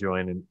you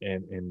join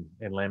in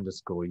Lambda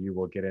school, you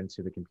will get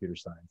into the computer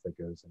science that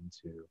goes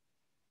into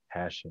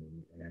hashing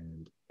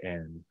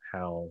and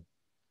how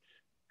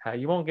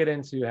you won't get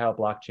into how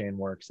blockchain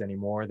works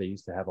anymore. They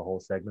used to have a whole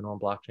segment on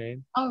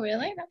blockchain. Oh,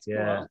 really? That's cool.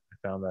 I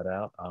found that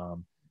out.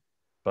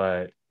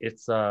 But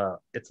it's a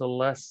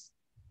less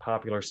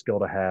popular skill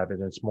to have,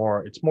 and it's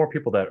more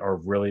people that are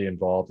really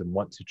involved and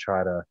want to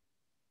try to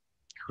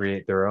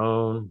create their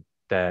own,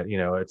 that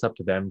it's up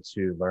to them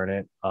to learn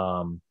it.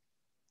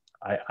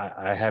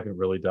 I haven't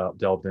really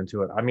delved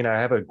into it. I mean, I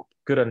have a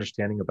good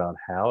understanding about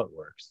how it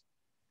works,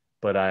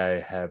 but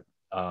I have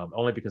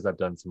only because I've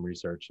done some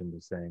research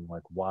into saying,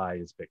 like, why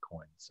is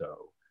Bitcoin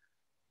so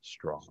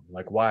strong?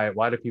 Like,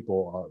 why do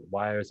people,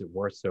 why is it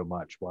worth so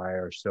much? Why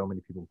are so many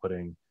people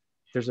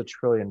there's $1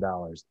 trillion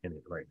in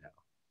it right now,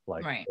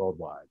 like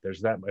worldwide.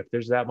 If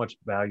there's that much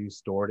value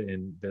stored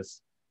in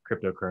this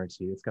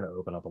cryptocurrency, it's going to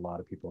open up a lot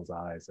of people's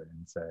eyes and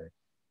say,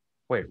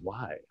 wait,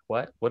 why?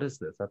 What is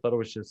this? I thought it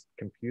was just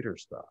computer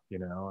stuff, you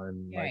know?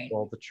 And like, Right.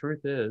 well, the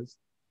truth is,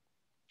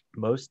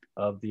 most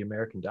of the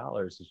American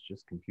dollars is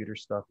just computer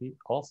stuff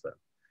also,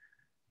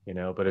 you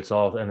know, but it's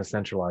all in a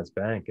centralized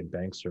bank, and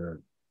banks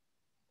are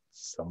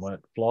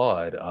somewhat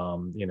flawed.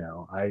 You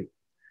know,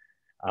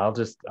 I'll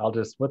just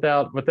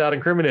without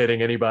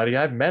incriminating anybody,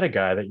 I've met a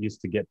guy that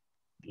used to get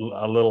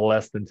a little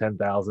less than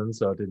 10,000,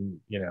 so it didn't,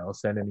 you know,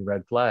 send any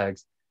red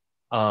flags,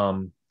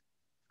 um,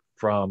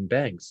 from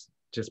banks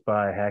just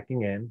by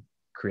hacking in,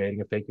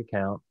 creating a fake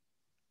account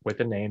with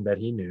a name that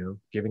he knew,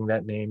 giving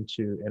that name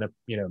to, and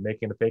you know,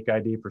 making a fake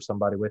ID for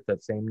somebody with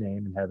that same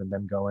name and having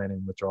them go in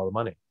and withdraw the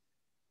money.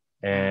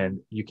 Wow. And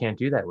you can't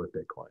do that with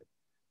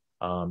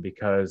Bitcoin,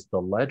 because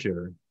the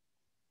ledger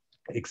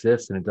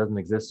exists, and it doesn't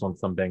exist on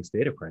some bank's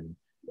data printing.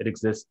 It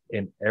exists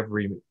in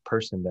every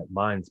person that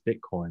mines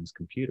Bitcoin's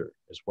computer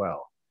as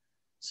well.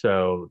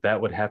 So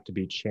that would have to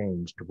be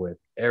changed with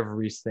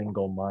every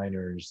single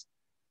miner's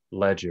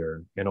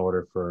ledger in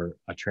order for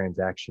a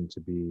transaction to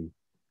be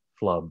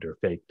flubbed or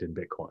faked in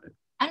Bitcoin.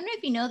 I don't know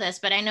if you know this,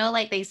 but I know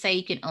like they say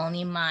you can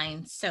only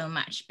mine so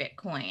much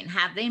Bitcoin.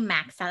 Have they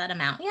maxed out that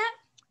amount yet?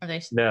 Or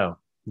they No,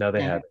 no, they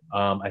no.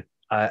 haven't.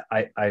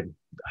 I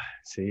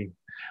see.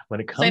 When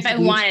it So if comes to I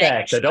these wanted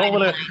facts, to try to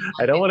mine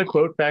I one don't want to Bitcoin.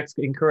 quote facts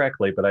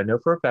incorrectly, but I know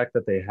for a fact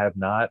that they have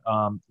not.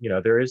 You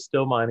know, there is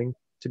still mining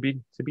to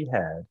be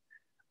had.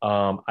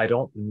 I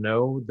don't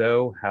know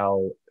though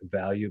how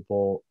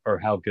valuable or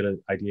how good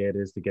an idea it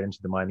is to get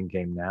into the mining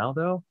game now,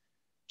 though,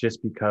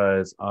 just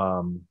because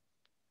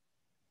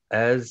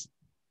as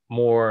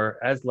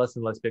as less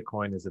and less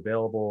Bitcoin is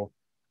available,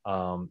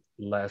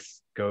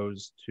 less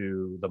goes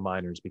to the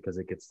miners because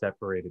it gets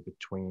separated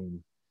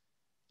between,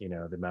 you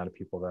know, the amount of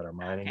people that are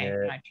mining Okay,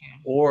 it, gotcha.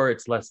 or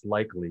it's less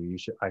likely,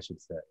 I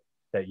should say,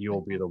 that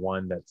you'll be Mhm. the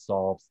one that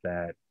solves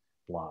that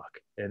block.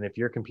 And if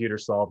your computer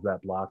solves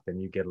that block, then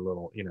you get a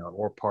little, you know,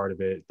 or part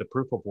of it, the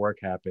proof of work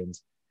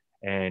happens,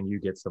 and you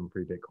get some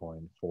free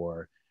Bitcoin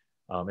for,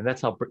 and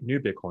that's how new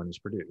Bitcoin is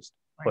produced.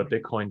 But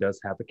Right. Bitcoin does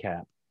have a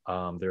cap.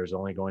 There's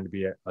only going to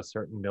be a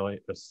certain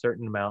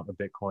amount of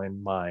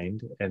Bitcoin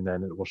mined, and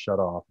then it will shut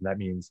off. And that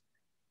means,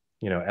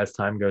 you know, as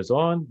time goes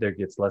on, there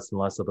gets less and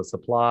less of a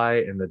supply,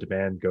 and the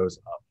demand goes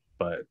up.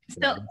 But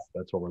you know, So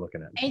that's what we're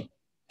looking at. I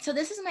so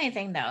this is my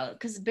thing though,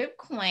 because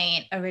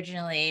Bitcoin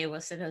originally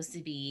was supposed to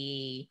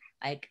be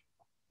like,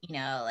 you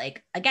know,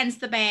 like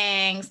against the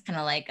banks, kind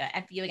of like a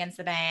FU against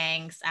the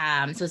banks.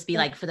 Supposed to be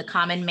like for the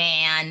common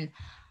man.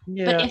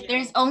 But Yeah. if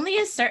there's only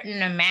a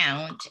certain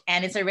amount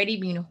and it's already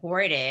being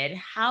hoarded,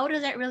 how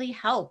does that really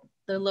help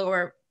the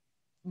lower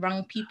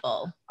rung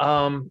people?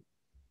 Um,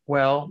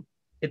 well,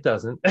 it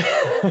doesn't.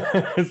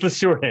 It's the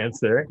short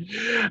answer.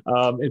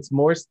 It's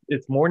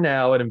more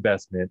now an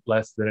investment,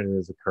 less than it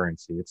is a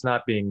currency. It's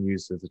not being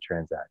used as a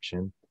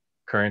transaction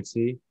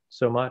currency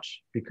so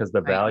much because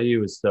the Right,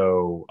 value is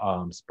so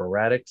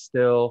sporadic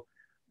still.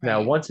 Now,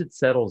 right. once it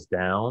settles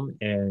down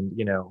and,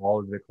 you know, all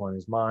of Bitcoin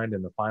is mined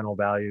and the final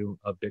value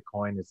of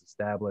Bitcoin is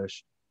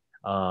established,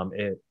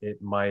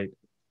 it might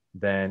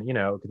then, you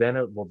know, then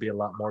it will be a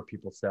lot more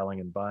people selling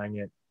and buying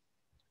it.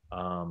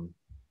 Um,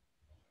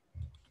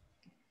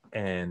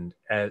 and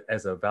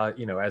as a value,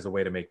 you know, as a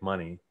way to make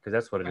money, because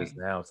that's what it is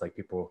Right. now. It's like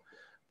people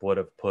would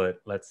have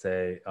put, let's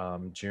say,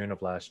 June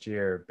of last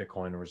year,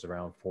 Bitcoin was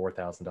around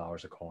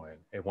 $4,000 a coin.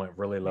 It went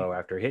really Right. low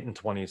after hitting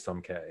 20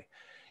 some K.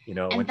 You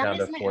know, it And went that down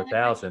to is my other question.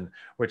 4,000,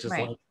 which is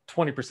Right. like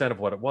 20% of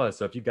what it was.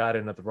 So if you got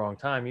in at the wrong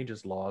time, you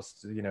just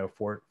lost, you know,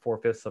 four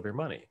fifths of your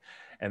money.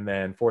 And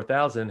then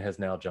 4,000 has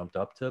now jumped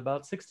up to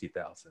about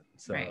 60,000.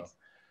 Right. So,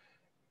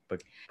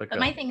 but But go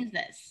my ahead. thing is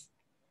this.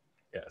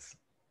 Yes.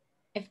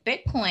 If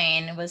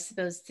Bitcoin was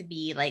supposed to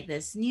be like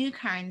this new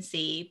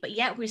currency, but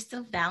yet we're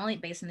still valuing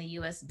it based on the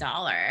US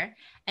dollar.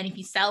 And if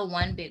you sell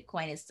one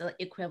Bitcoin, it's still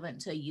equivalent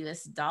to a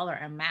US dollar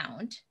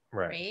amount,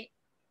 Right. right?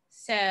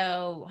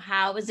 So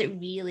how is it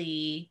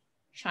really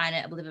trying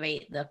to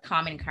obliterate the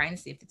common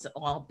currency if it's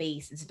all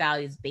based, its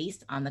value is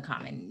based on the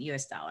common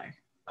US dollar?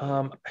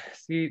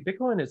 See,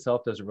 Bitcoin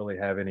itself doesn't really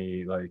have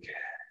any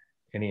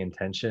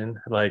intention.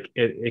 Like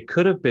it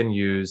could have been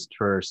used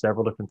for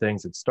several different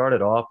things. It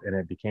started off and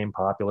it became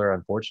popular,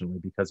 unfortunately,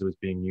 because it was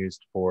being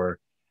used for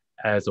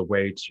as a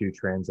way to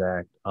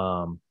transact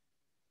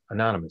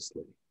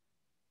anonymously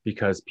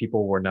because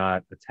people were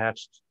not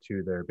attached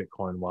to their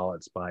Bitcoin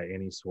wallets by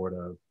any sort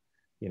of,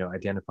 you know,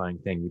 identifying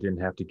thing. You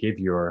didn't have to give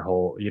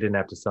you didn't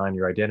have to sign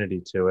your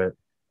identity to it.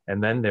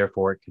 And then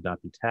therefore it could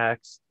not be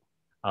taxed.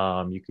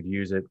 You could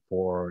use it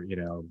for, you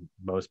know,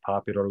 most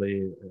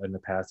popularly in the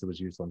past, it was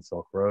used on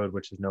Silk Road,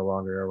 which is no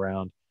longer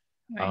around.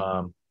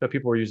 Right. But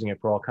people were using it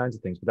for all kinds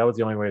of things, but that was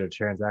the only way to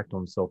transact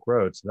on Silk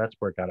Road. So that's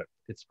where it got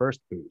its first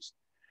boost.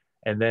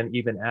 And then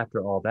even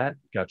after all that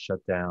got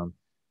shut down,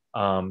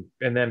 and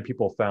then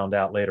people found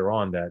out later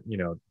on that, you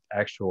know,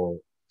 actual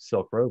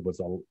Silk Road was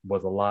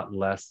a lot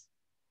less.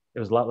 It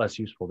was a lot less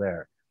useful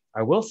there.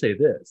 I will say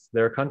this: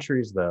 there are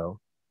countries though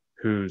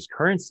whose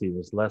currency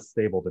is less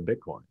stable than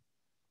Bitcoin.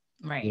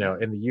 Right. You know,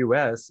 in the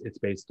US, it's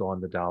based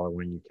on the dollar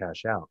when you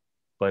cash out.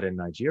 But in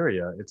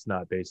Nigeria, it's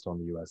not based on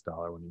the US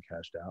dollar when you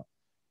cashed out.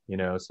 You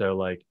know, so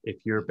like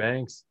if your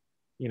banks,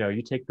 you know,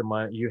 you take the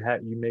money, you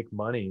make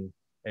money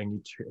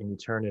and you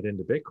turn it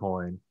into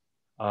Bitcoin,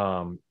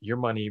 your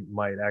money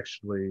might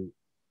actually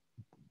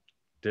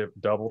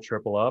double,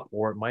 triple up,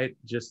 or it might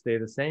just stay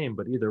the same.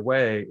 But either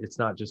way, it's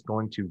not just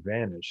going to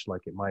vanish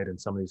like it might in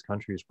some of these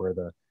countries where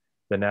the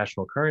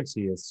national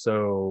currency is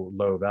so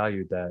low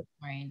valued that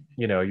Right.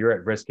 you know you're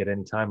at risk at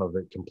any time of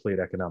a complete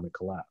economic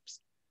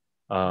collapse.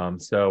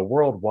 So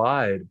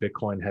worldwide,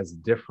 Bitcoin has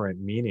different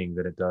meaning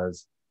than it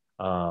does,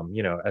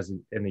 you know, as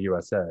in the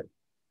USA.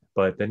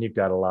 But then you've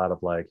got a lot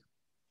of like,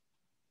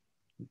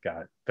 you've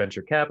got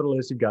venture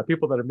capitalists, you've got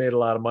people that have made a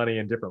lot of money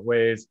in different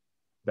ways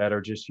that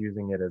are just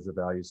using it as a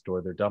value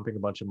store. They're dumping a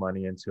bunch of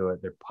money into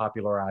it. They're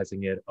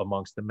popularizing it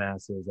amongst the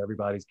masses.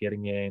 Everybody's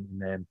getting in,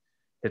 and then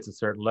hits a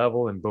certain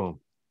level, and boom,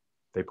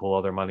 they pull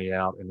all their money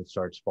out, and it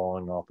starts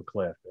falling off a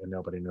cliff, and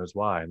nobody knows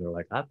why. And they're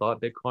like, "I thought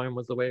Bitcoin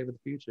was the wave of the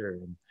future,"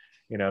 and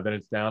you know, then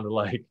it's down to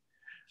like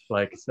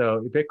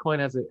so. Bitcoin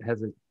has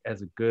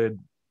a good.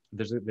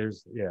 There's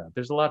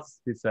a lot to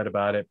be said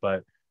about it,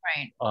 but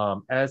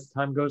Right. as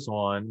time goes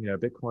on, you know,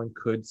 Bitcoin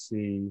could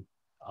see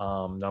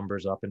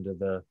numbers up into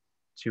the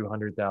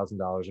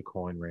 $200,000 a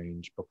coin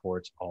range before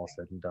it's all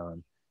said and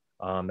done.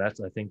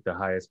 That's, I think, the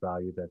highest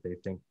value that they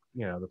think,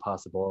 you know, the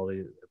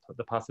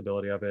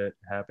possibility of it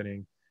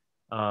happening.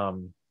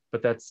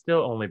 But that's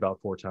still only about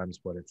four times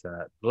what it's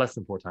at, less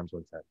than four times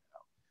what it's at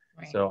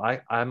now. Right. So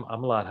I'm a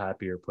lot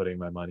happier putting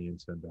my money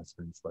into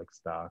investments like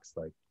stocks,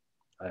 like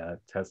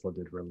Tesla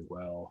did really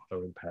well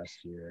over the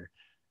past year.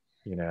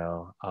 You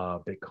know,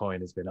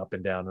 Bitcoin has been up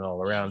and down and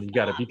all around. You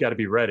got to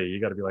be ready.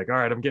 You got to be like, all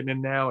right, I'm getting in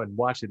now, and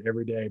watch it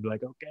every day. Be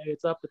like, okay,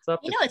 it's up, it's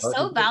up. You know, it's so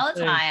starting to get the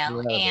thing.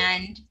 volatile, Yeah,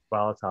 and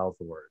volatile is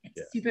the word. it's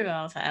Yeah, super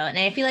volatile. And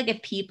I feel like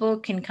if people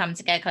can come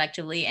together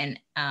collectively and,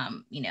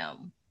 you know,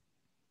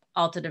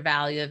 alter the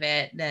value of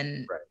it,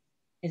 then right.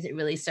 is it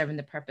really serving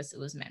the purpose it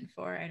was meant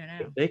for? I don't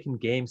If know. they can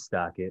game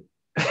stock it,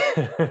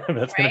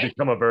 that's going to Right?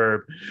 become a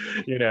verb,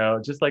 you know,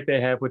 just like they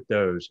have with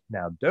Doge.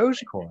 Now,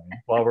 Dogecoin,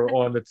 while we're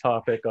on the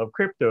topic of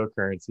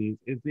cryptocurrencies,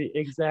 is the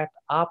exact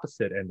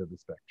opposite end of the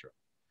spectrum.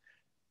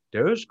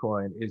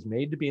 Dogecoin is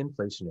made to be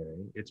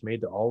inflationary. It's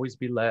made to always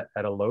be let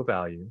at a low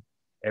value.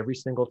 Every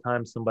single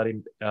time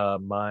somebody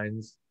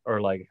mines or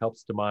like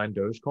helps to mine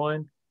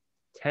Dogecoin,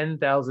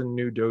 10,000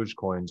 new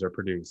Dogecoins are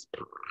produced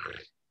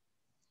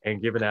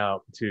and given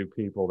out to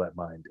people that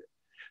mined it.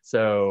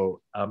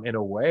 So in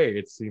a way,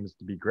 it seems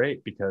to be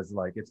great because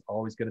like it's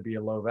always going to be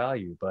a low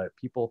value, but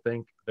people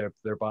think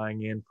they're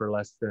buying in for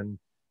less than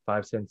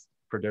 5 cents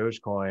for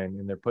Dogecoin,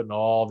 and they're putting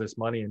all this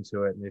money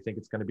into it, and they think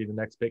it's going to be the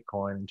next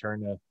Bitcoin and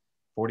turn to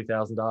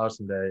 $40,000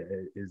 someday.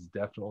 It is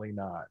definitely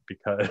not,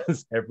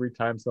 because every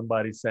time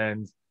somebody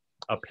sends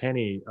a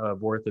penny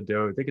of worth of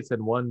Doge, they could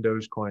send one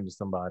Dogecoin to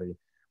somebody,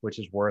 which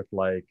is worth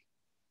like,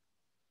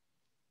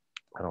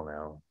 I don't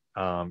know.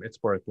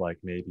 It's worth like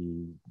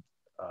maybe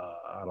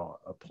I don't know,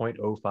 a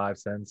 0.05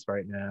 cents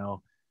right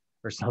now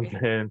or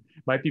something.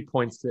 Might be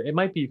points. It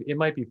might be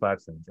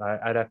 5 cents.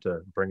 I'd have to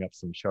bring up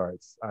some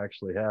charts. I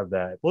actually have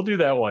that. We'll do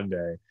that one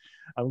day. Yeah.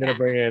 I'm gonna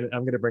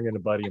bring in a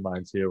buddy of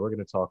mine too. We're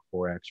gonna talk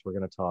forex. We're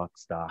gonna talk Oh,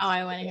 stocks.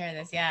 I want to hear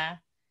this. Yeah.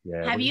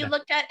 Yeah. Have you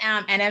looked at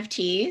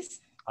NFTs?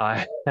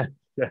 I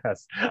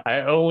yes.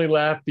 I only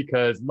laugh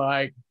because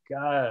my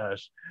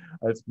gosh,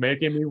 it's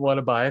making me want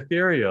to buy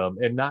Ethereum,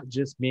 and not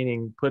just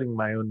meaning putting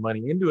my own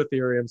money into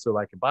Ethereum so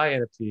I can buy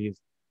NFTs,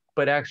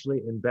 but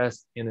actually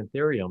invest in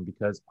Ethereum,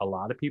 because a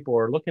lot of people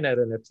are looking at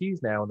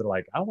NFTs now and they're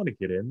like, I want to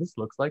get in. This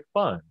looks like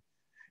fun.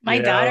 My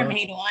You daughter know,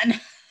 made one.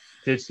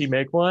 did she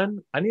make one?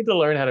 I need to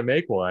learn how to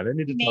make one. I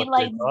need She to made talk to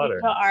like your daughter.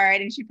 digital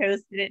art and she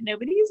posted it.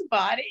 Nobody's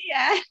bought it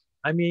yet.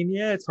 I mean,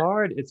 yeah, it's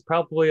hard. It's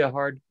probably a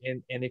hard,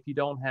 and if you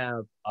don't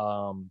have,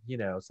 you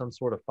know, some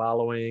sort of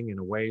following and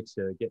a way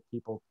to get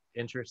people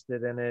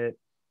interested in it,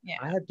 Yeah.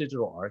 I have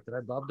digital art that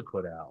I'd love to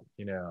put out.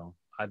 You know,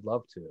 I'd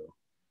love to,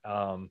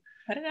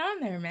 Put it on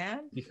there,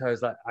 man.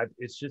 because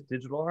it's just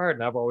digital art,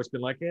 and I've always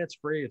been like, yeah, it's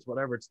free, it's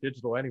whatever, it's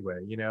digital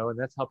anyway, you know, and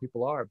that's how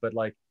people are. But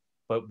like,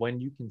 but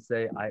when you can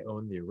say I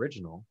own the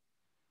original,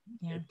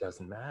 Yeah. it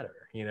doesn't matter,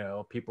 you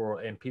know.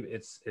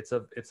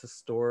 It's a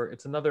store,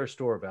 it's another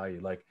store of value.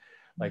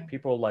 Like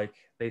people, like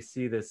they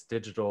see this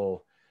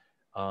digital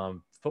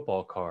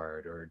football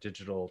card or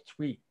digital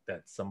tweet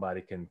that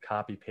somebody can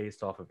copy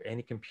paste off of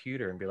any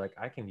computer and be like,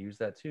 I can use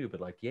that too.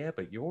 But like, yeah,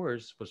 but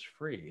yours was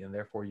free and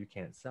therefore you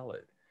can't sell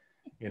it.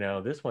 You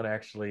know, this one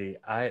actually,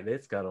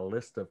 it's got a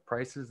list of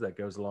prices that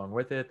goes along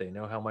with it. They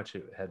know how much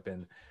it has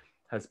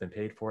been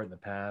paid for it in the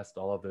past,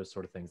 all of those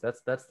sort of things.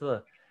 That's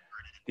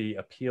the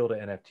appeal to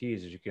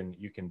NFTs, is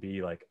you can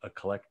be like a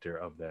collector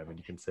of them, and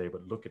you can say,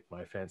 but look at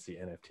my fancy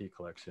NFT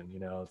collection. You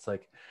know, it's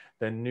like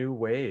the new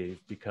wave,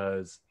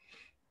 because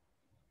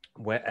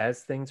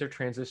as things are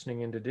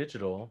transitioning into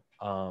digital,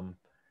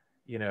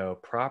 you know,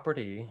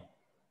 property,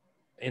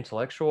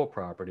 intellectual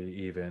property,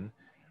 even,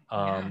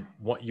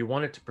 what you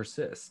want it to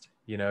persist.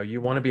 You know, you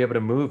want to be able to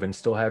move and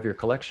still have your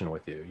collection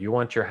with you. You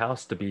want your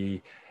house to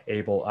be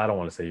able, I don't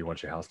want to say you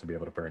want your house to be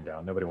able to burn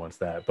down. Nobody wants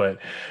that. But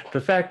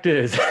the fact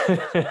is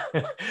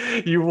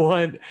you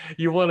want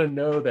to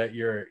know that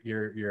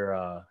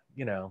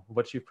you know,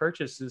 what you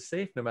purchased is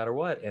safe no matter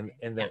what. And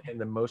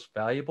the most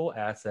valuable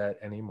asset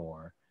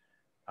anymore,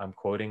 I'm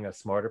quoting a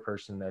smarter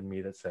person than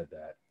me that said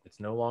that, it's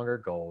no longer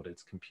gold,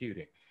 it's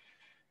computing,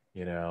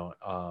 you know.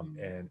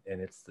 And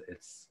it's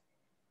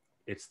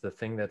the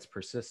thing that's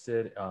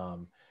persisted.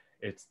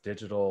 It's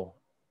digital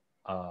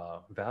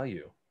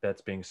value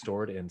that's being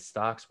stored in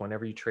stocks.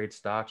 Whenever you trade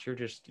stocks, you're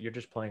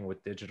just playing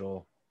with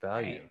digital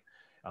value. Right.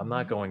 I'm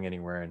not going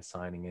anywhere and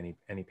signing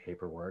any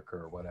paperwork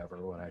or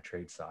whatever when I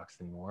trade stocks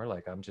anymore.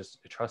 Like, I'm just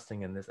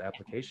trusting in this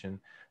application.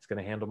 It's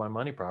going to handle my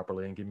money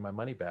properly and give me my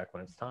money back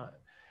when it's time.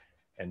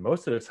 And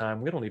most of the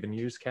time, we don't even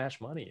use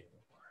cash money anymore.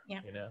 Yeah.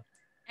 You know.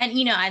 And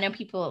you know, I know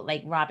people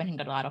like Robinhood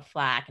got a lot of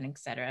flack and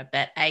etc.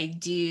 But I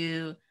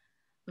do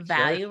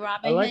value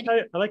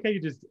Robinhood. I like how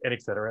you just, and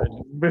etc.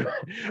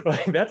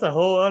 Like, that's a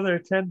whole other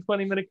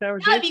 10-20 minute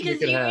conversation. No,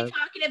 because you were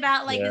talking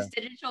about like this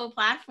digital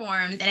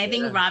platforms, and I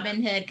think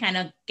Robinhood kind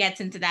of gets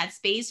into that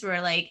space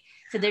where like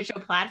it's a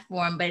digital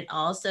platform, but it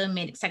also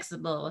made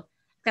accessible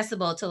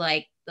to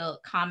like the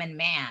common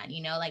man.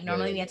 You know, like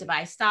normally we have to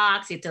buy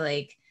stocks, you have to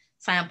like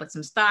sign up with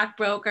some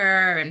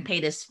stockbroker and pay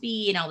this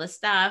fee and all this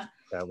stuff.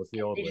 That was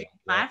the old way.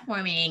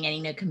 Platforming and,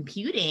 you know,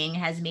 computing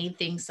has made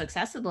things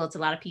accessible to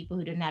a lot of people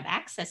who didn't have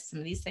access to some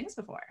of these things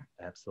before.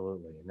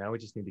 Absolutely. Now we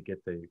just need to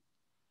get the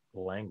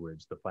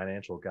language, the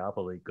financial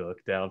gobbledygook,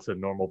 down to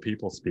normal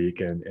people speak,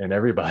 and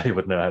everybody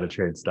would know how to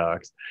trade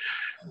stocks.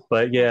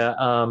 But yeah,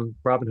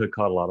 Robinhood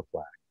caught a lot of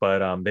flack, but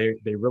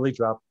they really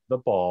dropped the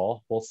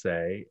ball. We'll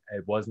say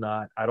it was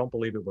not. I don't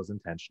believe it was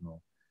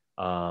intentional,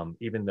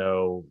 even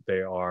though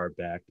they are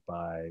backed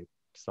by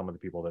some of the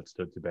people that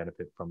stood to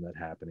benefit from that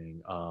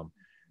happening.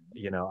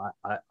 You know,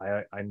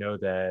 I know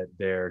that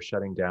they're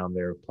shutting down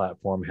their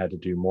platform had to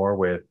do more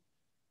with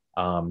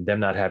them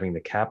not having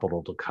the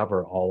capital to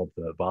cover all of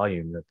the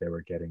volume that they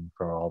were getting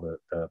for all the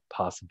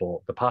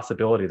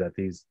possibility that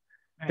these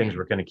things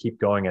were going to keep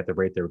going at the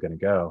rate they were going to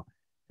go.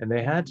 And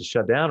they had to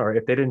shut down, or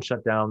if they didn't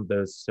shut down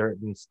those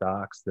certain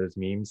stocks, those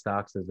meme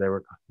stocks, as they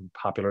were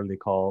popularly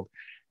called.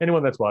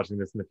 Anyone that's watching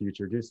this in the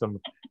future,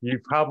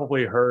 you've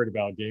probably heard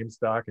about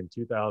GameStop in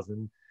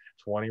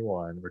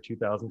 2021 or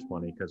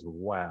 2020, because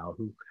wow,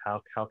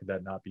 how could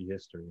that not be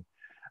history?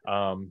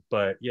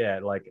 But yeah,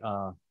 like,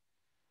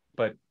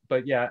 but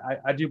yeah,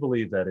 I do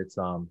believe that it's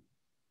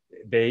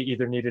they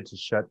either needed to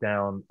shut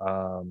down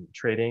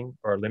trading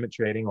or limit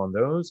trading on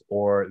those,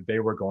 or they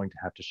were going to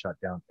have to shut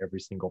down every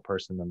single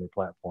person on their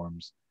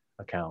platform's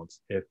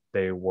accounts if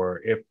they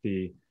weren't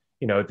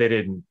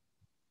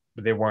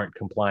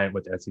compliant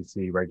with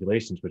SEC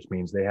regulations, which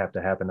means they have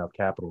to have enough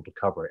capital to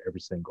cover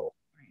every single,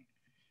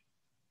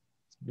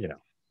 you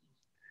know,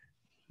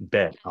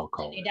 bet, I'll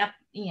call it.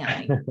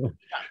 Yeah.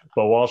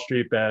 But Wall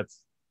Street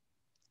bets,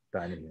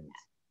 diamond hands.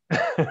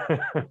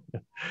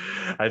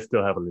 I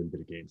still have a little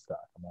bit of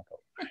GameStop. I'm not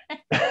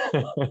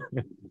gonna lie.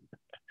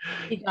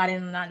 You got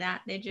in on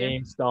that, did you?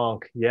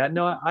 GameStonk. Yeah,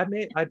 no, I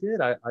did.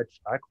 I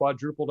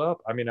quadrupled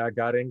up. I mean, I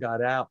got in,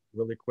 got out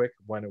really quick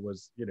when it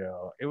was, you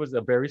know, it was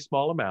a very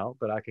small amount,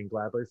 but I can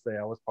gladly say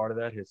I was part of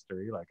that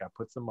history. Like, I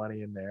put some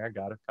money in there,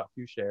 got a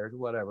few shares,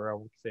 whatever. I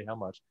won't say how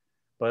much,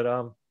 but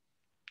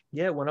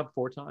yeah, it went up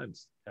 4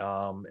 times.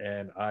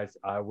 And I've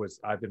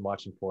been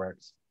watching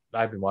Forex.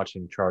 I've been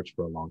watching charts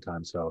for a long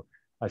time, so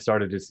I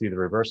started to see the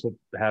reversal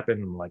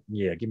happen. I'm like,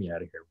 yeah, get me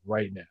out of here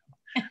right now.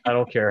 I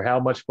don't care how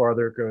much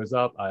farther it goes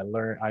up. I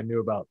knew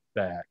about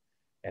that.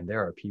 And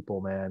there are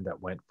people, man,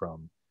 that went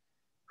from,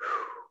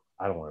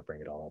 I don't want to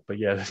bring it all up, but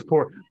yeah, this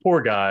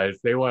poor guys,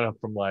 they went up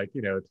from like,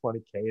 you know,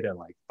 20K to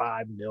like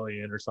 5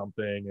 million or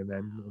something. And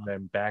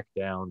then back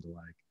down to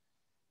like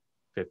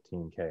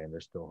 15K, and they're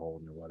still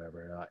holding or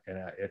whatever. And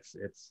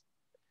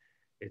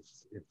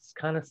it's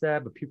kind of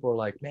sad, but people are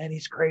like, man,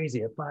 he's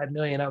crazy. At 5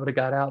 million, I would have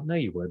got out. No,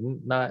 you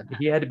wouldn't. Not,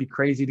 he had to be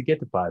crazy to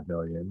get to 5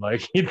 million.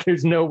 Like,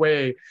 there's no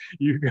way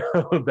you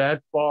go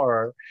that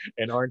far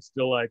and aren't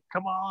still like,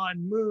 come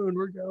on, Moon,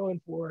 we're going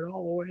for it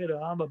all the way to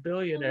I'm a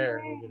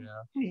billionaire. You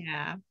know?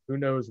 Yeah. Who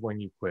knows when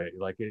you quit?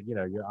 Like, you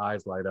know, your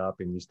eyes light up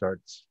and you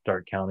start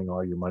counting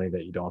all your money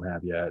that you don't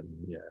have yet.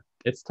 And yeah,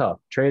 it's tough.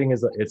 Trading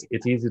it's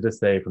easy to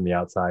say from the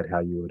outside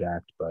how you would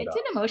act, but it's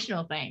an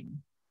emotional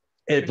thing.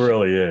 It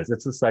really is.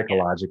 It's a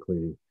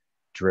psychologically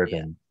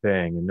driven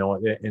thing,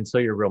 and so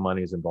your real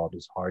money is involved.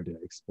 It's hard to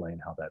explain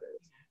how that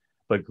is.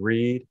 But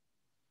greed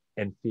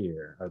and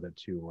fear are the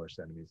 2 worst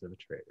enemies of a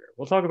trader.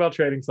 We'll talk about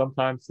trading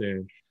sometime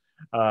soon.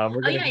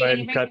 We're going to go ahead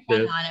and cut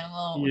this.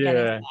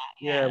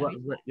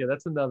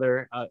 That's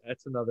another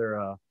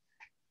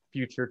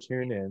future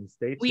tune in.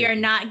 Stay tuned. We are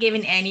not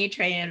giving any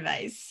trading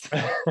advice.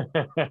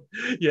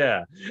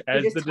 Yeah,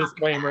 as the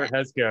disclaimer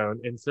has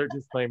gone, insert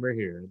disclaimer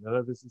here. None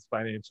of this is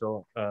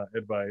financial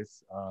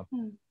advice.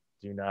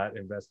 Do not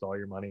invest all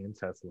your money in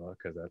Tesla,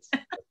 because that's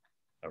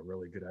a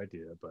really good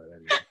idea. But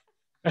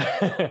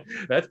anyway,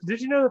 did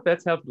you know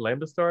that's how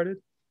Lambda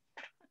started?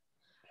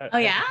 Oh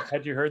yeah.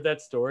 Had you heard that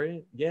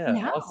story? Yeah,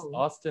 no.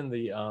 Austin,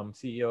 the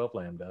CEO of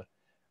Lambda,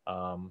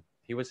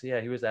 He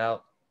was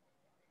out.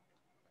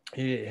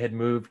 He had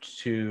moved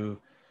to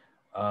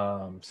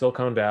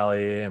Silicon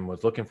Valley and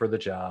was looking for the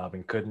job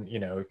and couldn't,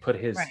 put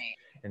his Right.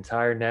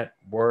 entire net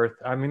worth.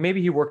 I mean,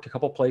 maybe he worked a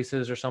couple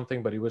places or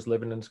something, but he was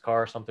living in his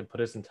car or something, put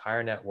his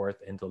entire net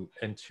worth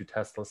into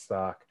Tesla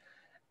stock.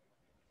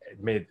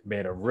 It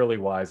made a really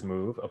wise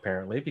move,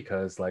 apparently,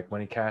 because like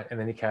when he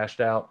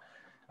cashed out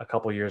a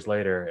couple years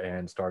later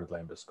and started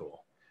Lambda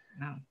School.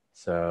 Wow.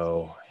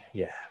 So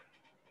yeah,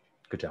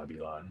 good job,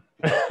 Elon.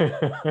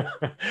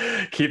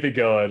 Keep it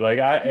going. Like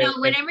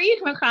whenever you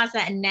come across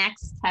that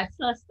next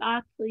Tesla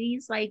stock,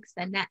 please like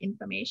send that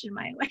information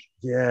my way.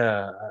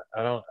 Yeah,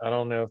 I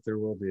don't know if there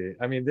will be.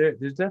 I mean,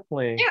 there's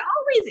definitely There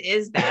always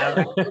is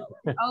though.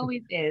 There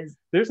always is.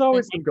 there's The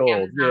always some next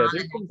gold. Yeah, Amazon, the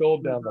there's some next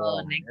gold down the Google,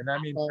 the line. next And I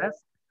mean, Apple.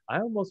 I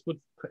almost would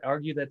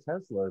argue that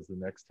Tesla is the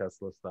next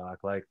Tesla stock.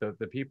 Like the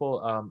people,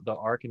 the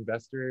ARK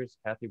investors,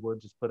 Kathy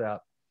Wood just put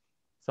out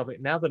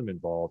something. Now that I'm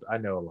involved, I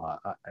know a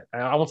lot.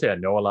 I won't say I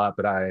know a lot,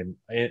 but I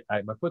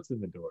my foot's in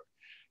the door.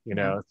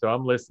 Yeah. So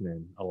I'm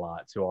listening a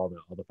lot to all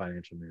the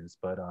financial news.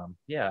 But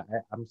yeah,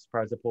 I'm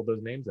surprised I pulled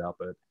those names out.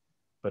 But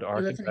You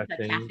ARK listening to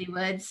investing, Kathy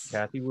Woods?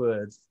 Kathy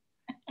Woods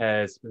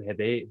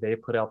they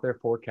put out their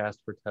forecast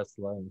for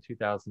Tesla in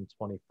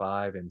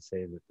 2025 and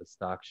say that the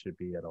stock should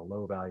be at a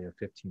low value of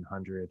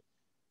 1500,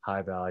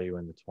 high value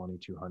in the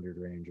 2200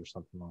 range or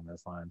something along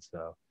those lines.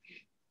 So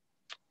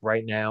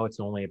right now it's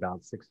only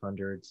about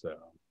 600. So,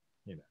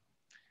 you know,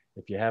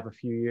 if you have a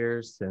few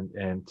years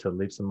and to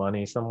leave some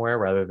money somewhere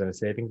rather than a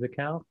savings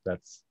account,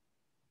 that's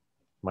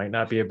might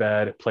not be a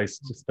bad place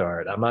to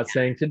start. I'm not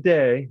saying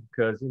today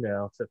because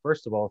so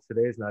first of all,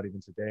 today is not even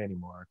today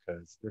anymore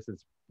because this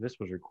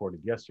was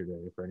recorded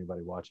yesterday for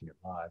anybody watching it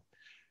live.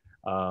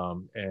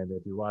 And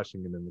if you're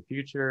watching it in the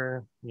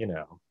future,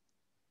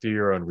 do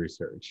your own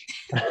research.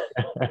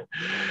 Don't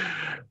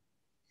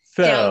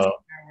So take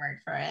our word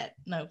for it.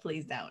 No,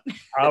 please don't.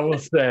 I will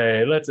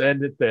say, let's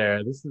end it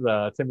there. This is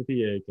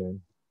Timothy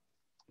Aiken.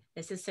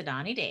 This is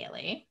Sidoney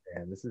Daily.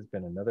 And this has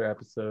been another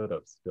episode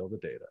of Spill the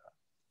Data.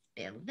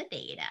 Spill the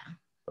data.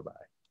 Bye-bye.